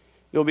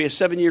 There'll be a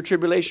 7-year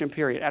tribulation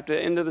period. After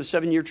the end of the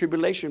 7-year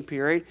tribulation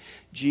period,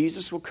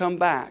 Jesus will come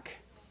back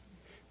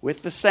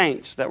with the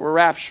saints that were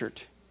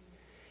raptured.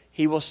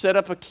 He will set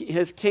up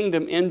his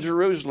kingdom in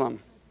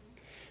Jerusalem.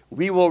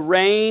 We will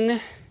reign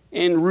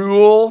and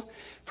rule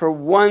for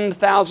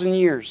 1,000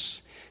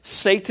 years.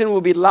 Satan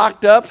will be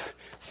locked up,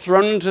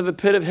 thrown into the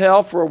pit of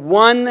hell for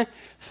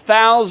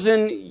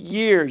 1,000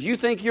 years. You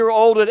think you're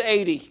old at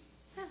 80.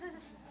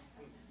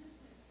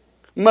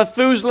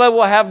 Methuselah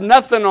will have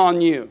nothing on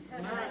you.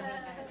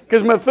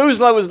 Because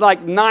Methuselah was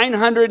like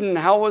 900 and,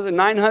 how was it,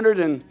 900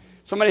 and,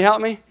 somebody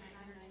help me?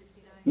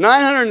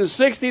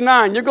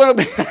 969. You're going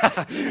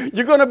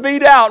to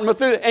beat out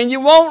Methuselah, and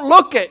you won't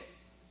look it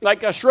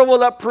like a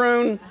shriveled up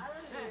prune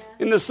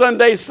on a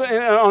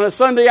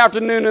Sunday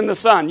afternoon in the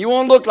sun. You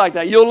won't look like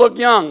that. You'll look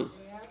young.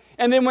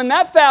 And then when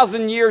that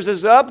 1,000 years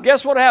is up,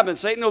 guess what happens?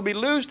 Satan will be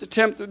loose to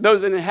tempt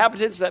those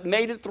inhabitants that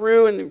made it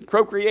through and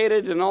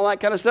procreated and all that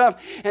kind of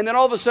stuff. And then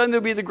all of a sudden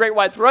there'll be the great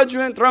white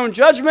throne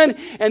judgment.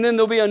 And then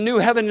there'll be a new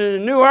heaven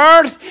and a new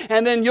earth.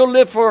 And then you'll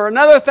live for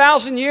another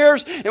 1,000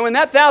 years. And when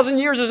that 1,000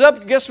 years is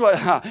up, guess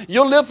what?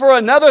 You'll live for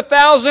another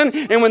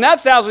 1,000. And when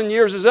that 1,000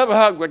 years is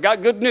up, we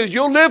got good news.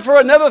 You'll live for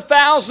another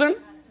 1,000.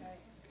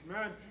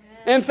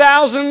 And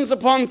thousands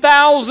upon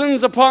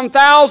thousands upon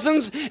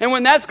thousands. And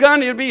when that's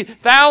done, it'll be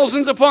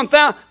thousands upon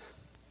thousands.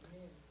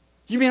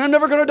 You mean I'm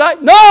never going to die?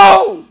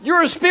 No!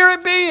 You're a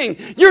spirit being.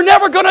 You're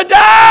never going to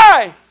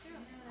die.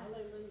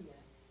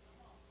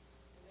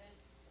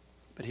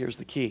 But here's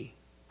the key.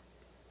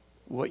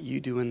 What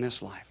you do in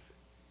this life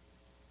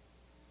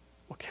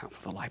will count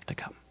for the life to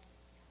come.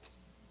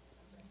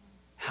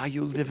 How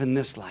you live in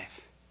this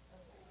life.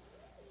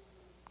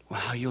 Well,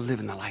 how you live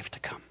in the life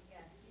to come.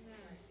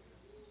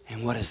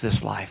 And what is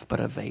this life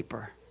but a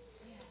vapor?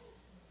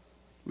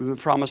 We've been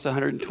promised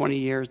 120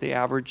 years. The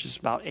average is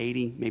about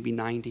 80, maybe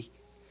 90.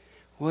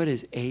 What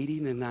is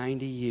 80 to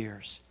 90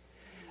 years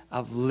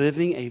of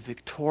living a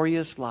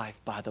victorious life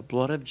by the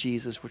blood of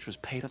Jesus, which was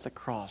paid at the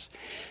cross,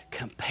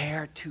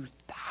 compared to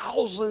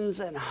thousands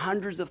and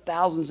hundreds of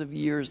thousands of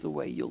years the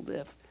way you'll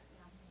live?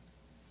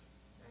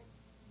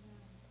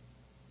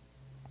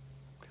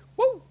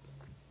 Woo!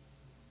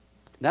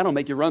 That'll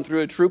make you run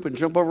through a troop and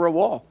jump over a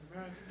wall.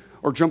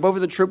 Or jump over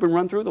the troop and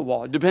run through the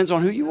wall. It depends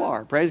on who you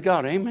are. Praise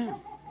God. Amen.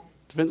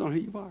 Depends on who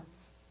you are.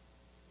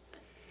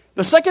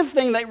 The second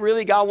thing that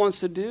really God wants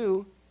to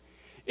do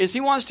is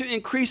he wants to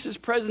increase his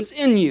presence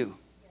in you.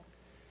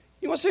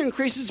 He wants to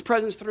increase his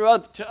presence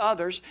to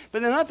others.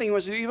 But another thing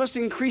he wants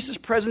to increase his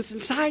presence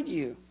inside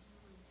you.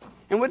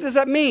 And what does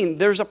that mean?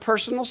 There's a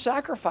personal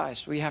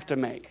sacrifice we have to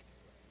make.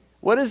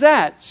 What is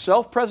that?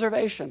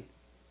 Self-preservation.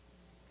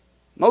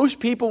 Most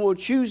people will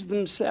choose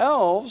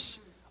themselves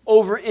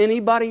over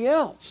anybody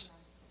else.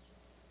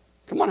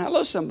 Come on,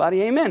 hello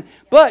somebody, amen.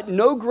 But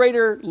no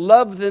greater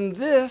love than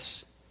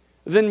this,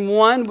 than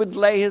one would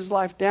lay his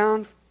life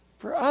down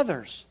for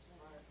others.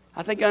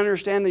 I think I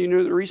understand that,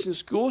 the recent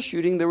school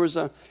shooting, there was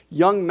a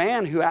young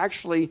man who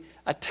actually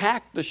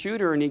attacked the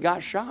shooter and he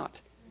got shot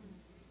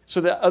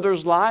so that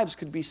others' lives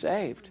could be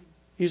saved.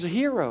 He's a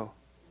hero.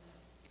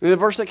 And the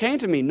verse that came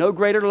to me, no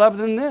greater love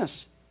than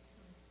this.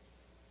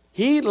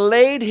 He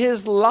laid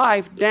his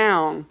life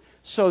down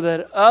so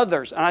that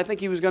others, and I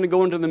think he was going to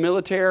go into the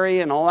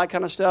military and all that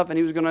kind of stuff, and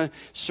he was going to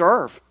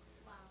serve.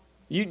 Wow.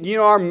 You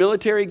know, our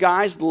military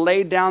guys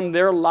laid down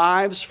their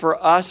lives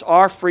for us,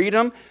 our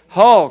freedom.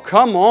 Oh,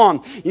 come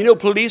on. You know,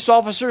 police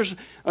officers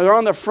are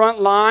on the front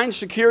line,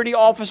 security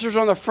officers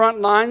on the front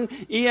line,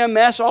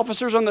 EMS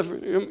officers on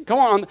the, come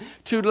on,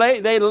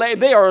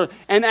 they are,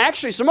 and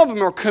actually some of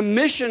them are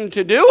commissioned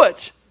to do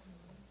it.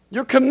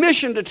 You're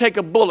commissioned to take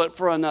a bullet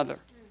for another.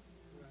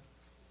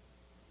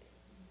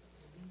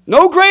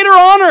 No greater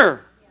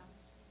honor.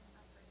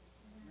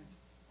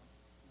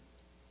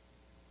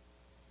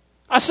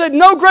 I said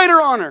no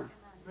greater honor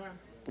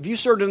If you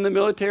served in the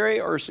military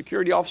or a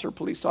security officer,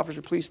 police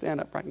officer, please stand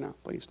up right now.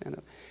 Please stand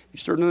up. If you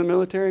served in the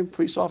military,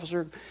 police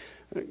officer,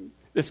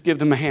 let's give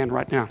them a hand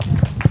right now.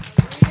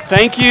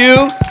 Thank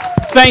you.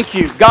 Thank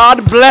you.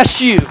 God bless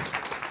you.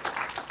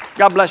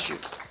 God bless you.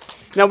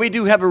 Now, we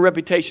do have a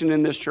reputation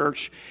in this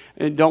church,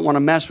 and don't want to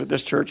mess with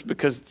this church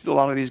because a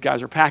lot of these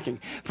guys are packing.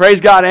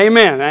 Praise God,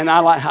 amen. And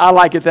I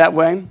like it that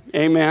way,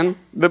 amen.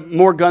 The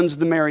more guns,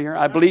 the merrier.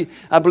 I believe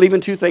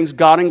in two things,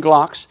 God and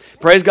Glocks.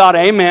 Praise God,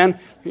 amen.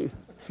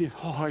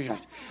 Oh, yeah.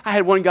 I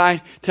had one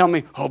guy tell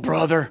me, "Oh,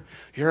 brother,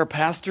 you're a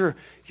pastor.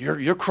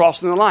 You're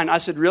crossing the line." I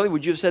said, "Really?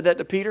 Would you have said that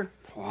to Peter?"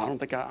 "Well, I don't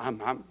think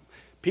I'm."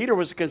 Peter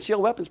was a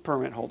concealed weapons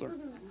permit holder.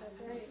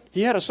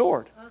 He had a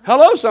sword.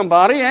 Hello,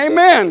 somebody.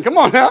 Amen. Come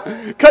on now.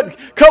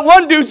 Cut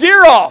one dude's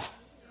ear off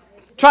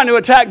trying to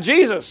attack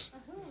Jesus.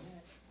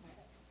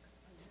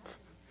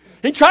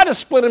 He tried to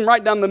split him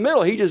right down the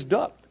middle. He just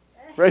ducked.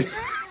 Right?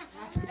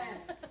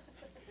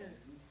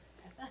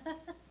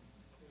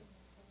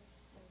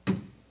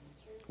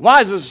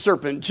 Wise as a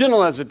serpent,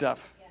 gentle as a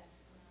dove.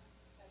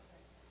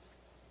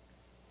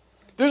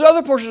 There's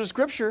other portions of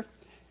Scripture.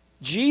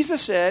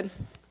 Jesus said,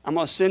 "I'm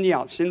going to send you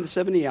out, send the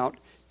 70 out.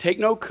 Take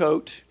no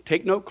coat,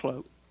 take no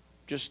cloak.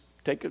 Just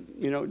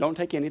don't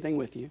take anything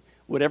with you.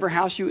 Whatever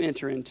house you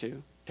enter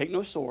into, take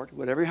no sword.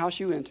 Whatever house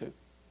you enter,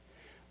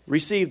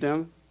 receive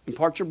them,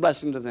 impart your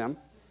blessing to them,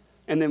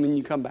 and then when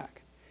you come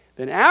back."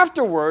 Then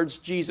afterwards,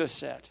 Jesus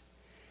said,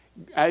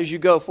 as you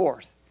go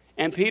forth,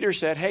 and Peter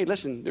said, "Hey,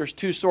 listen, there's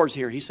 2 swords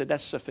here." He said,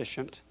 "That's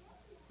sufficient."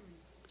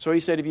 So he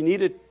said, if you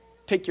need to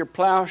take your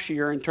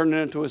plowshare and turn it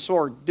into a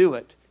sword, do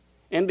it,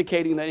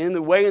 indicating that in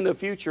the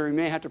future, you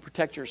may have to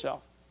protect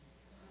yourself.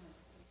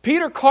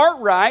 Peter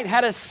Cartwright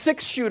had a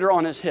 6-shooter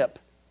on his hip.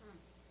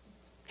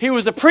 He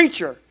was a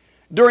preacher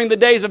during the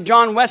days of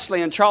John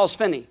Wesley and Charles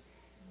Finney.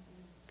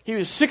 He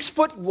was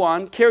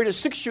 6'1", carried a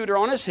 6-shooter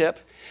on his hip,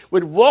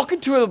 would walk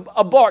into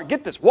a bar,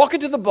 get this, walk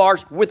into the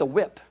bars with a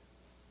whip.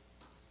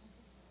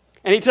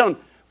 And he'd tell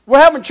them, "We're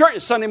having church,"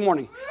 it's Sunday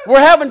morning, "We're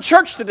having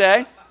church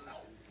today."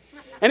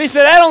 And he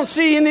said, "I don't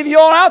see any of you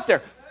all out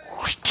there."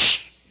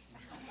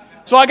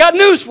 So I got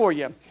news for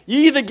you. You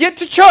either get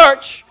to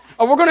church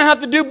or we're going to have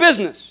to do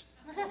business.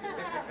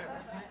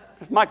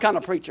 It's my kind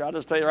of preacher. I'll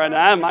just tell you right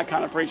now, I'm my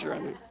kind of preacher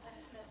right now.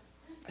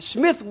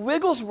 Smith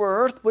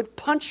Wigglesworth would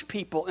punch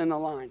people in the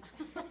line.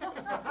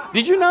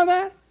 Did you know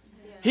that?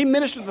 He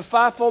ministered the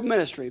 5-fold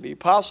ministry: the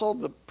apostle,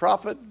 the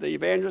prophet, the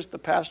evangelist, the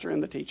pastor,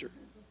 and the teacher.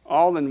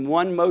 All in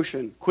one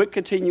motion, quick,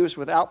 continuous,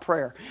 without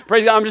prayer.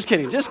 Praise God, I'm just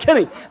kidding.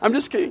 I'm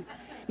just kidding.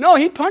 No,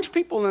 he'd punch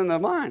people in the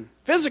line,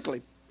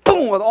 physically,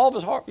 boom, with all of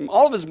his heart,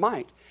 all of his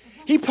might.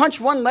 He punched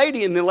one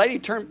lady, and the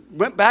lady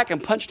went back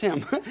and punched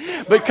him.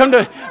 but come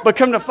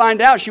to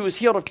find out, she was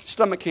healed of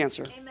stomach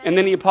cancer. Amen. And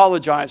then he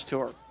apologized to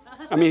her.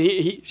 I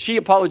mean, she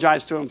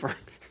apologized to him for.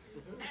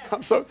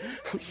 I'm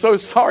so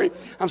sorry.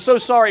 I'm so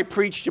sorry,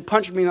 Preach. You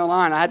punched me in the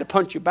line. I had to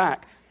punch you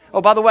back. Oh,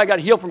 by the way, I got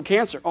healed from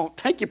cancer. Oh,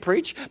 thank you,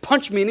 Preach.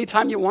 Punch me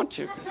anytime you want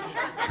to.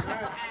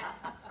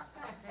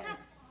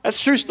 That's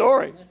a true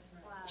story.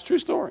 It's a true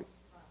story.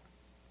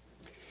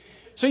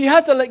 So you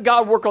have to let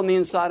God work on the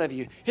inside of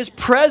you. His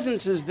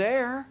presence is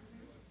there.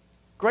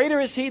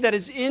 Greater is He that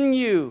is in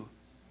you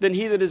than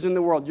he that is in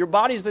the world. Your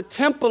body is the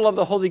temple of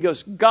the Holy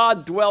Ghost.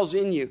 God dwells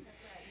in you.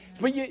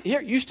 But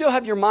you still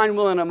have your mind,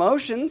 will, and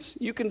emotions.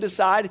 You can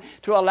decide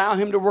to allow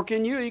Him to work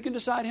in you. You can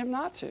decide Him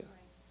not to.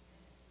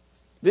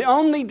 The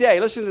only day,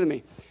 listen to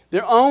me,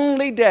 the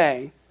only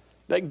day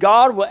that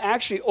God will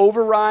actually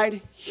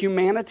override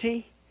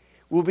humanity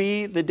will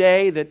be the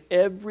day that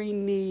every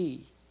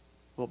knee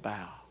will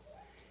bow.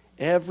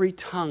 Every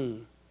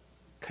tongue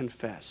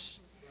confess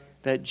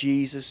that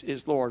Jesus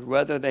is Lord.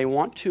 Whether they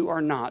want to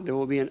or not, there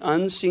will be an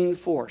unseen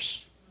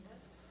force.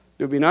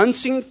 There will be an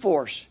unseen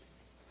force.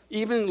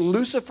 Even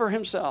Lucifer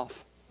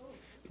himself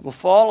will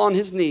fall on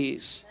his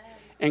knees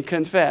and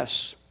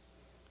confess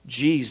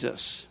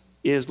Jesus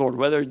is Lord.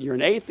 Whether you're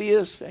an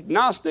atheist,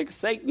 agnostic,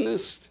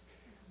 Satanist,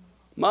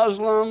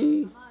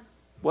 Muslim,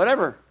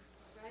 whatever.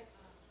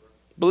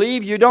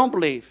 Believe, you don't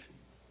believe.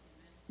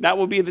 That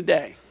will be the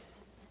day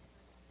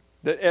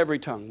that every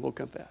tongue will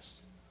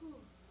confess.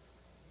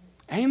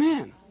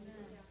 Amen.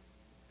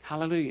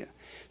 Hallelujah.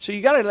 So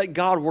you got to let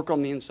God work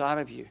on the inside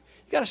of you.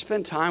 You got to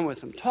spend time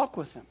with Him. Talk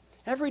with Him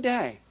every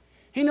day.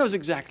 He knows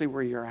exactly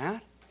where you're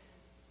at.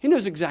 He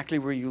knows exactly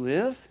where you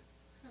live.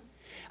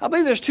 I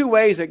believe there's 2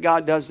 ways that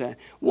God does that.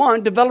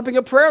 One, developing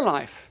a prayer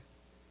life.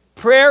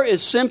 Prayer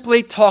is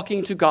simply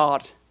talking to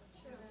God.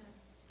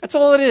 That's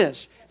all it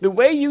is. The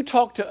way you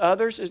talk to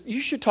others, you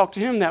should talk to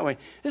Him that way.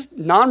 It's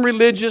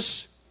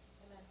non-religious.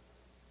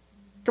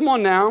 Come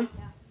on now.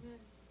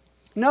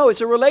 No,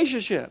 it's a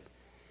relationship.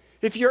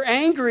 If you're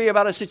angry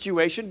about a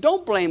situation,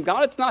 don't blame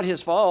God. It's not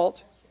His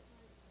fault.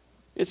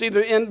 It's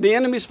either the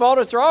enemy's fault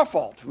or it's our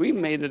fault. We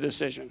made the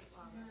decision.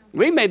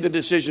 We made the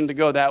decision to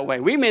go that way.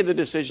 We made the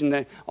decision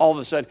that all of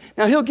a sudden.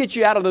 Now, He'll get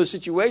you out of those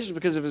situations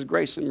because of His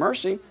grace and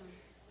mercy.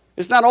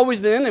 It's not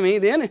always the enemy.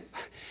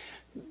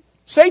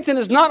 Satan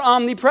is not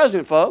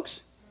omnipresent,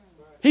 folks.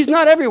 He's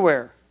not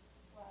everywhere.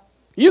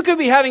 You could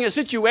be having a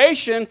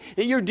situation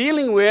that you're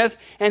dealing with,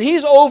 and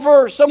he's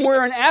over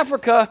somewhere in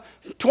Africa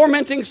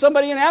tormenting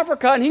somebody in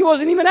Africa, and he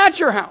wasn't even at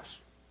your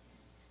house.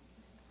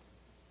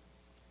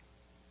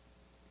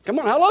 Come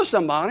on, hello,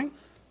 somebody.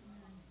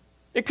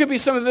 It could be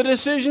some of the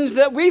decisions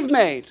that we've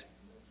made.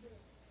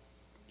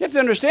 You have to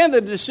understand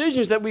that the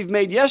decisions that we've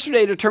made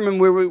yesterday determine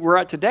where we're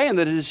at today, and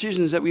the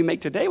decisions that we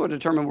make today will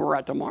determine where we're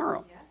at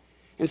tomorrow.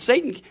 And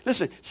Satan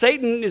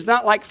is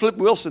not like Flip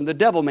Wilson, the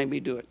devil made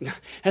me do it.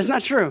 That's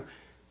not true.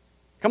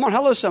 Come on,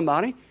 hello,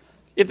 somebody.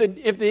 If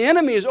the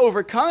enemy is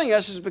overcoming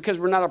us, it's because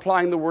we're not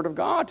applying the word of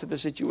God to the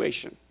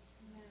situation.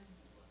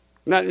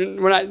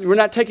 We're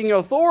not taking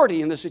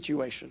authority in the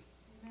situation,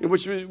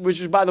 which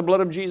is by the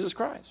blood of Jesus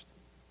Christ.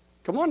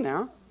 Come on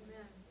now.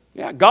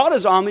 Yeah, God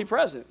is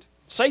omnipresent.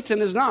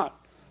 Satan is not.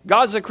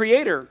 God's a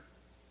creator.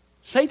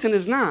 Satan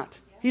is not.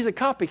 He's a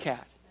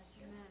copycat.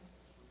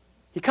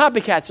 He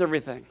copycats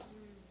everything.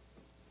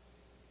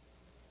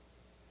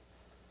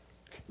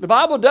 The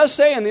Bible does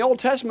say in the Old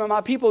Testament, my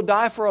people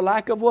die for a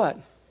lack of what?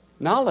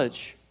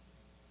 Knowledge.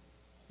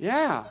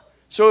 Yeah.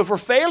 So if we're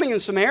failing in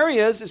some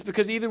areas, it's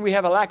because either we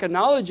have a lack of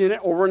knowledge in it,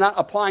 or we're not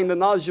applying the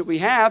knowledge that we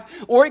have,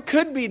 or it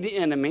could be the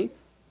enemy.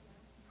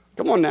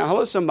 Come on now,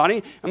 hello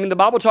somebody. I mean, the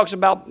Bible talks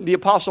about the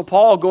Apostle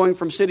Paul going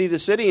from city to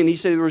city, and he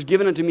said, there was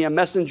given unto me a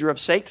messenger of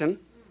Satan.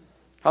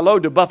 Hello,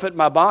 to buffet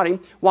my body.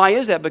 Why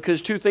is that?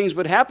 Because two things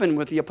would happen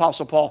with the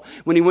Apostle Paul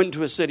when he went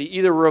into a city.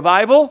 Either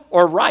revival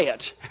or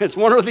riot. It's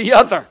one or the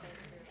other.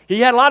 He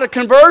had a lot of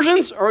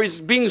conversions, or he's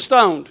being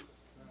stoned.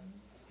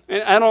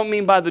 And I don't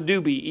mean by the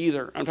doobie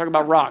either. I'm talking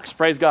about rocks.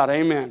 Praise God.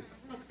 Amen.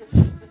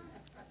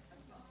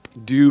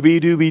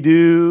 Doobie, doobie,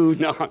 doo.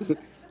 No.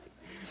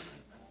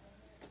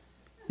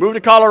 Move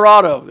to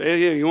Colorado.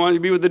 You want to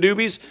be with the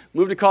doobies?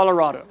 Move to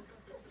Colorado.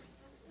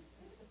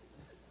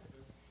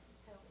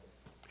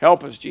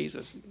 Help us,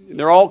 Jesus.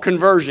 They're all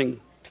converging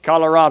to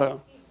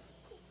Colorado.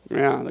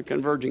 Yeah, they're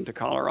converging to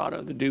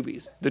Colorado, the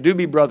doobies. The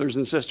doobie brothers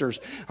and sisters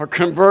are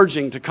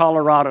converging to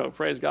Colorado.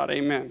 Praise God.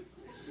 Amen.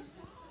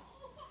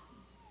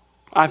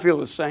 I feel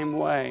the same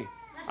way.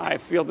 I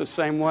feel the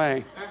same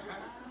way.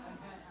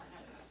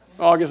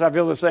 August, I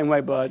feel the same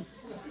way, bud.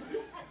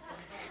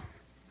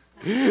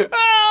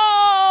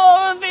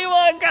 Oh, the people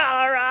in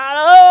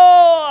Colorado.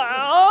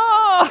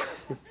 Oh.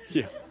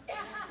 Yeah.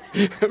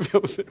 I feel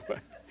the same way.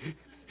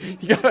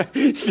 You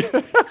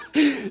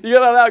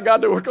gotta allow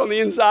God to work on the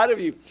inside of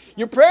you.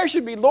 Your prayer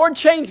should be, Lord,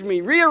 change me,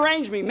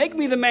 rearrange me, make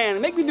me the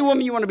man, make me the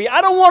woman you want to be. I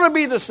don't want to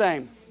be the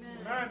same.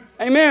 Amen.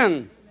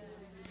 Amen.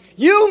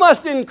 You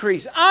must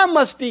increase. I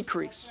must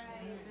decrease.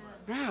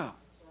 Yeah.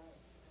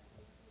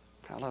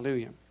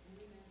 Hallelujah.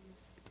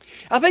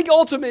 I think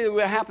ultimately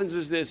what happens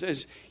is this: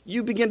 as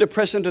you begin to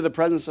press into the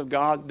presence of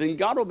God, then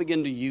God will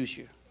begin to use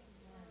you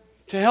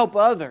to help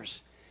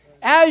others.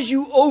 As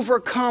you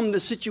overcome the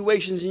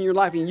situations in your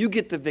life and you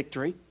get the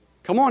victory,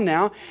 come on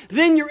now,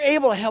 then you're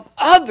able to help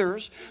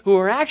others who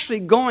are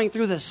actually going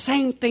through the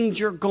same things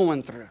you're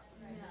going through.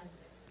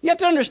 You have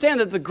to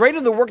understand that the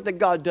greater the work that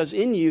God does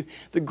in you,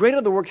 the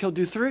greater the work He'll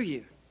do through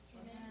you.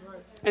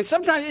 And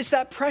sometimes it's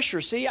that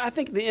pressure. See, I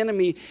think the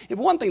enemy,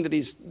 one thing that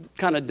he's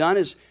kind of done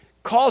is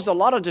caused a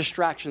lot of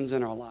distractions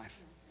in our life.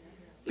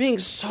 Being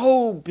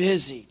so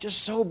busy,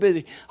 just so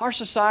busy. Our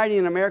society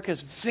in America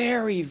is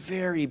very,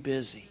 very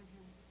busy.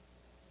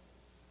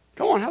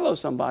 Come on, hello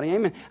somebody,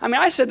 amen. I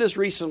mean, I said this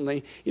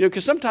recently,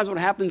 because sometimes what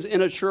happens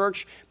in a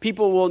church,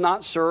 people will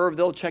not serve,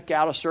 they'll check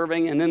out of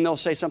serving, and then they'll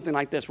say something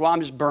like this, well, I'm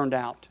just burned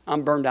out.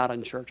 I'm burned out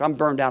in church. I'm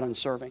burned out in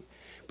serving.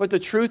 But the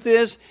truth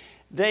is,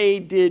 they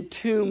did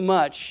too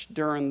much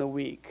during the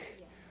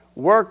week.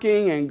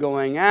 Working and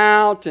going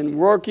out and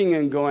working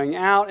and going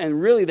out,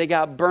 and really they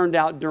got burned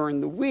out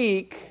during the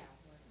week.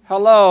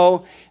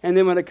 Hello. And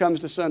then when it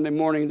comes to Sunday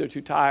morning, they're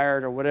too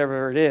tired or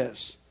whatever it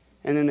is.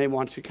 And then they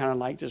want to kind of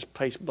like just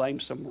place blame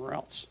somewhere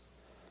else.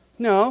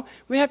 No,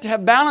 we have to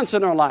have balance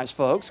in our lives,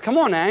 folks. Come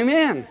on now,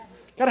 amen.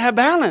 Got to have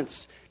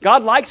balance.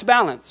 God likes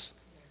balance.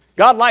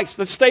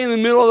 Let's stay in the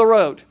middle of the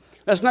road.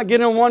 Let's not get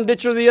in one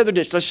ditch or the other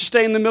ditch. Let's just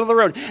stay in the middle of the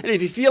road. And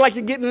if you feel like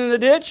you're getting in a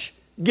ditch,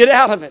 get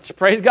out of it.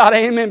 Praise God,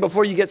 amen,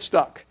 before you get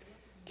stuck.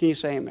 Can you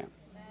say amen?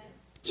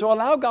 So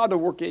allow God to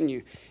work in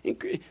you.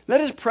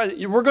 Let His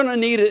presence, we're going to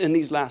need it in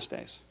these last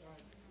days.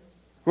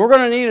 We're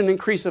going to need an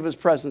increase of His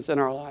presence in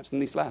our lives in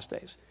these last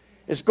days.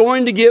 It's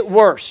going to get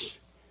worse.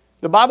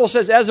 The Bible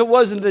says, as it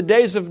was in the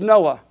days of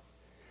Noah,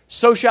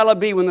 so shall it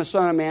be when the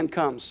Son of Man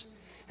comes.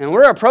 And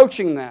we're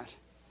approaching that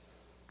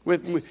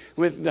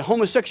with the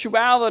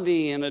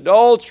homosexuality and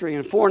adultery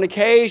and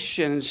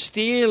fornication and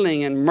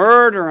stealing and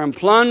murder and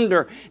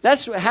plunder.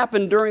 That's what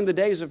happened during the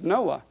days of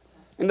Noah.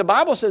 And the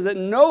Bible says that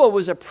Noah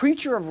was a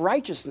preacher of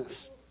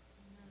righteousness.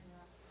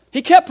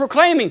 He kept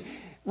proclaiming,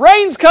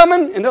 rain's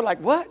coming. And they're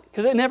like, what?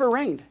 Because it never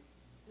rained.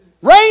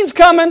 Rain's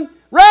coming.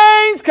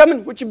 Rain's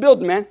coming. What you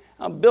building, man?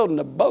 I'm building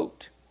a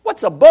boat.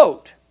 What's a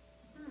boat?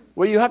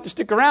 Well, you have to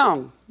stick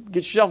around.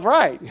 Get yourself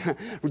right.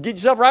 Get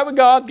yourself right with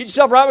God. Get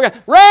yourself right with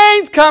God.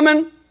 Rain's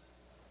coming.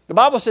 The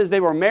Bible says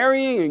they were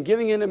marrying and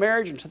giving into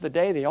marriage until the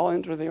day they all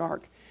entered the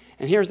ark.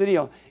 And here's the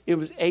deal. It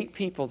was 8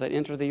 people that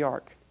entered the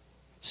ark.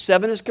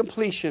 7 is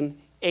completion.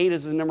 8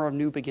 is the number of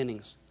new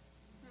beginnings.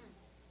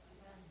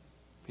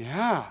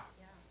 Yeah.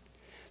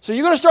 So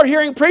you're going to start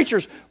hearing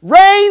preachers,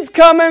 rain's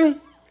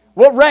coming.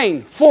 What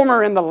rain?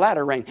 Former and the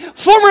latter rain.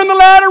 Former and the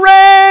latter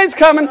rain's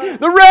coming.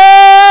 The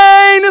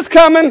rain is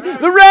coming.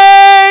 The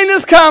rain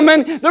is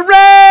coming. The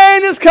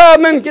rain is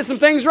coming. Get some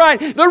things right.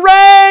 The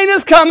rain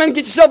is coming.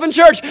 Get yourself in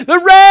church. The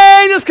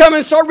rain is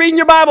coming. Start reading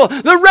your Bible.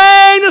 The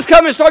rain is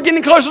coming. Start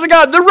getting closer to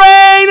God. The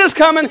rain is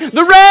coming.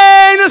 The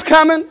rain is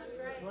coming.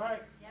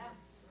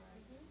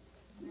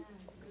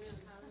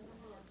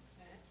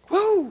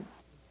 Woo!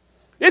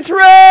 It's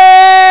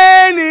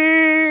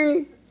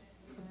raining.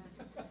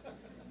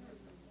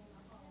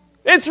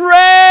 It's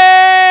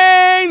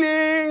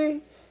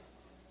raining.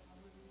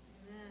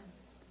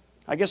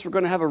 I guess we're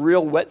going to have a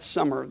real wet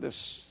summer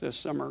this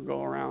summer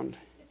go around.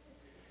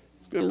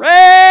 It's been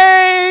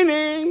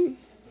raining.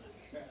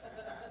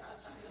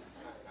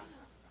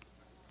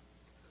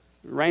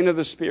 The rain of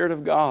the Spirit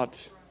of God.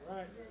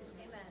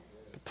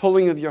 The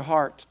pulling of your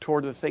heart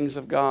toward the things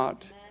of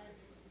God.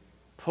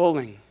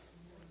 Pulling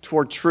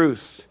toward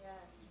truth.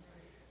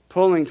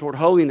 Pulling toward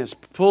holiness.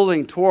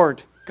 Pulling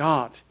toward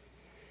God.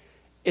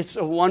 It's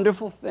a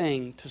wonderful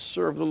thing to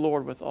serve the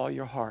Lord with all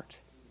your heart.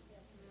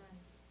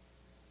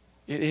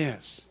 It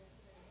is.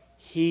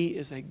 He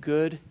is a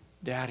good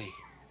daddy.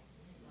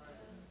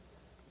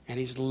 And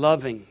He's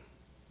loving.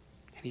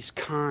 And He's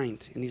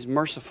kind. And He's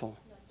merciful.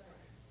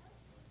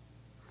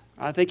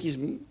 I think He's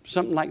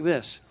something like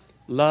this.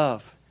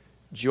 Love,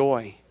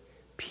 joy,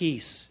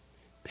 peace,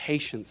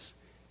 patience,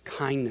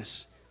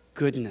 kindness,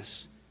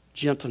 goodness,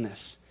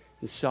 gentleness,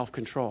 and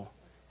self-control.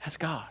 That's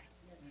God.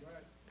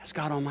 That's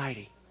God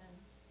Almighty.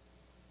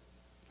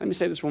 Let me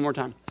say this one more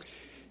time,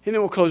 and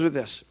then we'll close with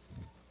this.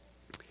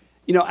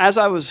 You know, as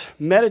I was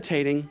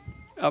meditating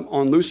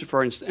on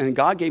Lucifer, and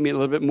God gave me a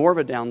little bit more of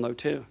a download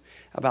too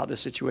about this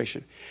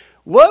situation.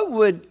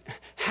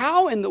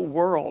 How in the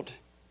world,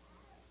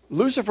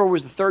 Lucifer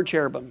was the third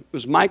cherubim. It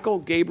was Michael,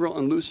 Gabriel,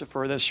 and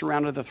Lucifer that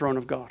surrounded the throne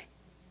of God.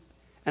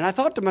 And I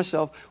thought to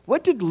myself,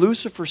 what did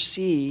Lucifer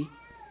see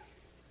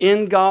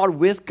in God,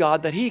 with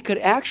God, that he could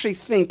actually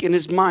think in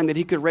his mind that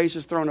he could raise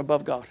his throne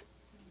above God?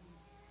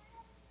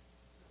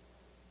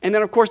 And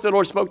then, of course, the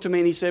Lord spoke to me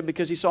and He said,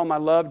 because He saw my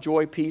love,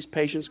 joy, peace,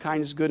 patience,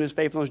 kindness, goodness,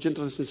 faithfulness,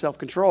 gentleness, and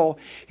self-control,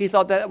 He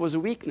thought that was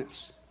a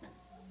weakness.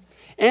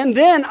 And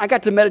then I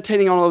got to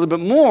meditating on it a little bit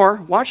more.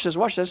 Watch this,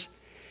 watch this.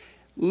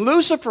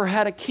 Lucifer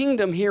had a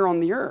kingdom here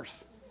on the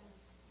earth.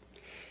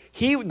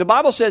 The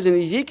Bible says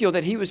in Ezekiel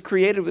that he was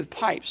created with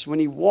pipes. When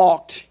he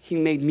walked, he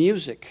made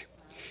music.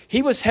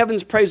 He was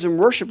heaven's praise and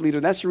worship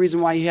leader. That's the reason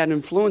why he had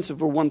influence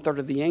over 1/3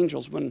 of the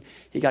angels when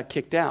he got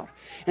kicked out.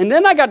 And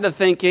then I got to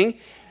thinking,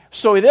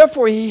 so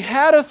therefore he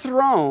had a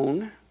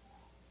throne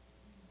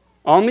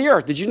on the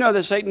earth. Did you know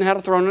that Satan had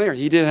a throne on the earth?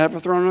 He did have a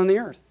throne on the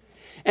earth.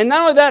 And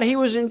not only that, he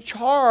was in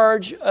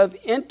charge of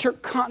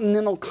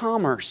intercontinental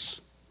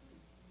commerce.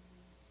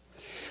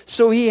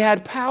 So he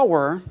had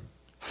power,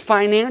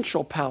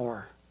 financial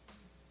power.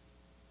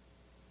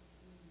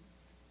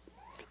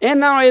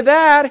 And not only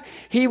that,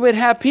 he would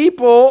have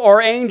people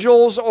or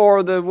angels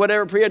or the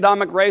whatever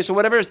pre-Adamic race or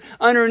whatever is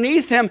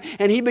underneath him,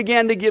 and he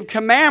began to give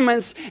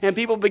commandments and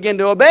people began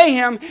to obey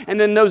him. And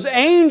then those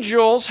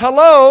angels,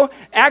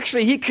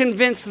 actually he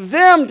convinced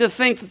them to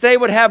think that they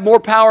would have more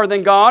power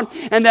than God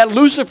and that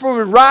Lucifer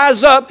would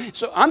rise up.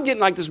 So I'm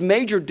getting like this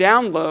major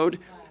download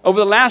over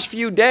the last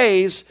few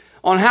days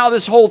on how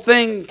this whole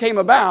thing came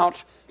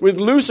about with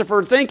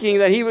Lucifer thinking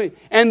that he would.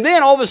 And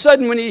then all of a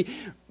sudden when he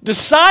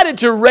decided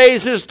to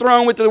raise his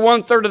throne with the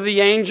 1/3 of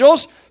the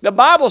angels, the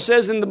Bible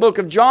says in the book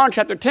of John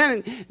chapter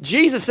 10,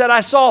 Jesus said,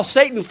 I saw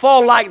Satan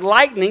fall like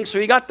lightning, so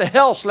he got the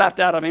hell slapped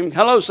out of him.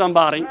 Hello,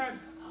 somebody.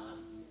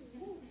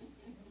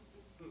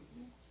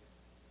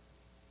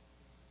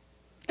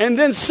 And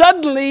then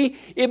suddenly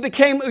it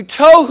became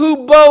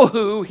tohu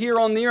bohu here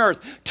on the earth.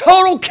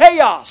 Total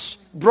chaos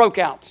broke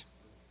out.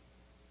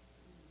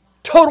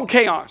 Total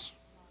chaos.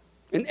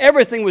 And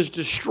everything was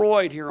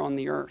destroyed here on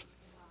the earth.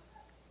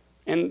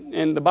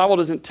 And the Bible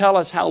doesn't tell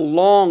us how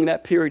long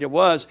that period it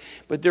was,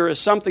 but there is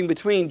something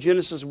between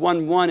Genesis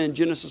 1:1 and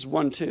Genesis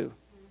 1:2.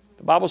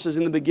 The Bible says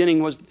in the beginning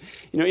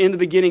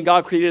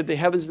God created the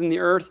heavens and the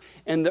earth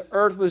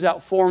was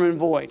without form and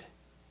void.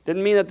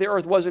 Didn't mean that the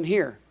earth wasn't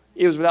here.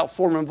 It was without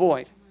form and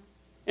void.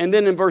 And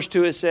then in verse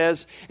 2 it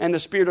says, and the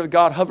Spirit of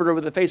God hovered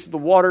over the face of the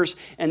waters,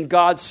 and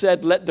God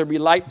said, let there be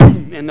light,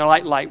 and the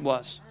light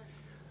was.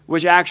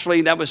 Which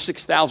actually, that was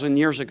 6,000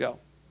 years ago.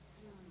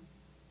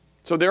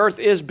 So the earth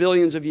is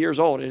billions of years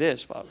old. It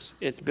is, folks.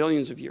 It's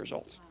billions of years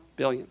old.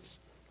 Billions.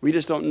 We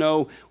just don't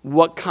know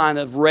what kind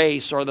of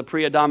race or the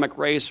pre-Adamic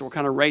race or what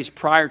kind of race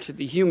prior to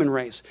the human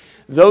race.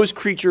 Those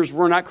creatures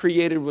were not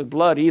created with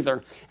blood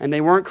either. And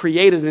they weren't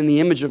created in the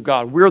image of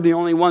God. We're the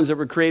only ones that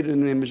were created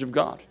in the image of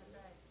God.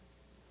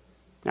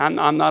 Now,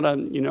 I'm not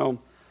a,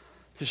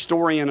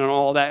 historian and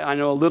all that. I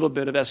know a little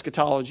bit of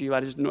eschatology.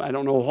 I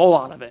don't know a whole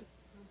lot of it.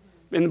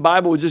 And the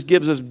Bible just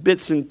gives us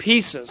bits and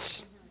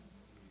pieces.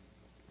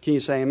 Can you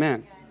say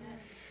amen?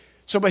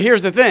 But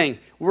here's the thing.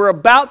 We're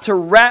about to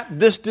wrap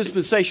this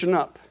dispensation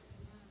up.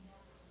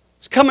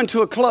 It's coming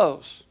to a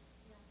close.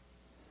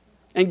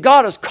 And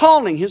God is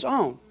calling His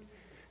own.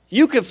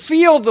 You can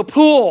feel the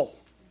pull.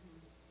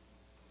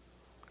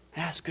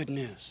 That's good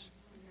news.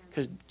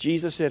 Because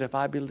Jesus said, if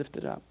I be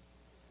lifted up,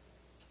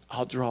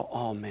 I'll draw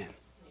all men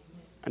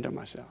unto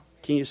myself.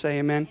 Can you say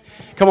amen?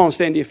 Come on,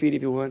 stand to your feet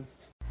if you would.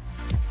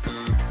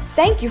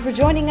 Thank you for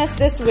joining us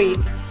this week.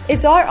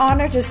 It's our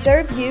honor to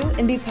serve you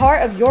and be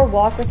part of your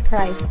walk with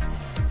Christ.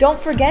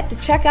 Don't forget to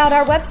check out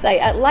our website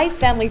at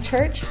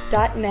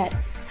lifefamilychurch.net.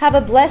 Have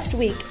a blessed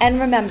week, and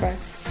remember,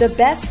 the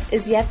best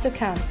is yet to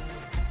come.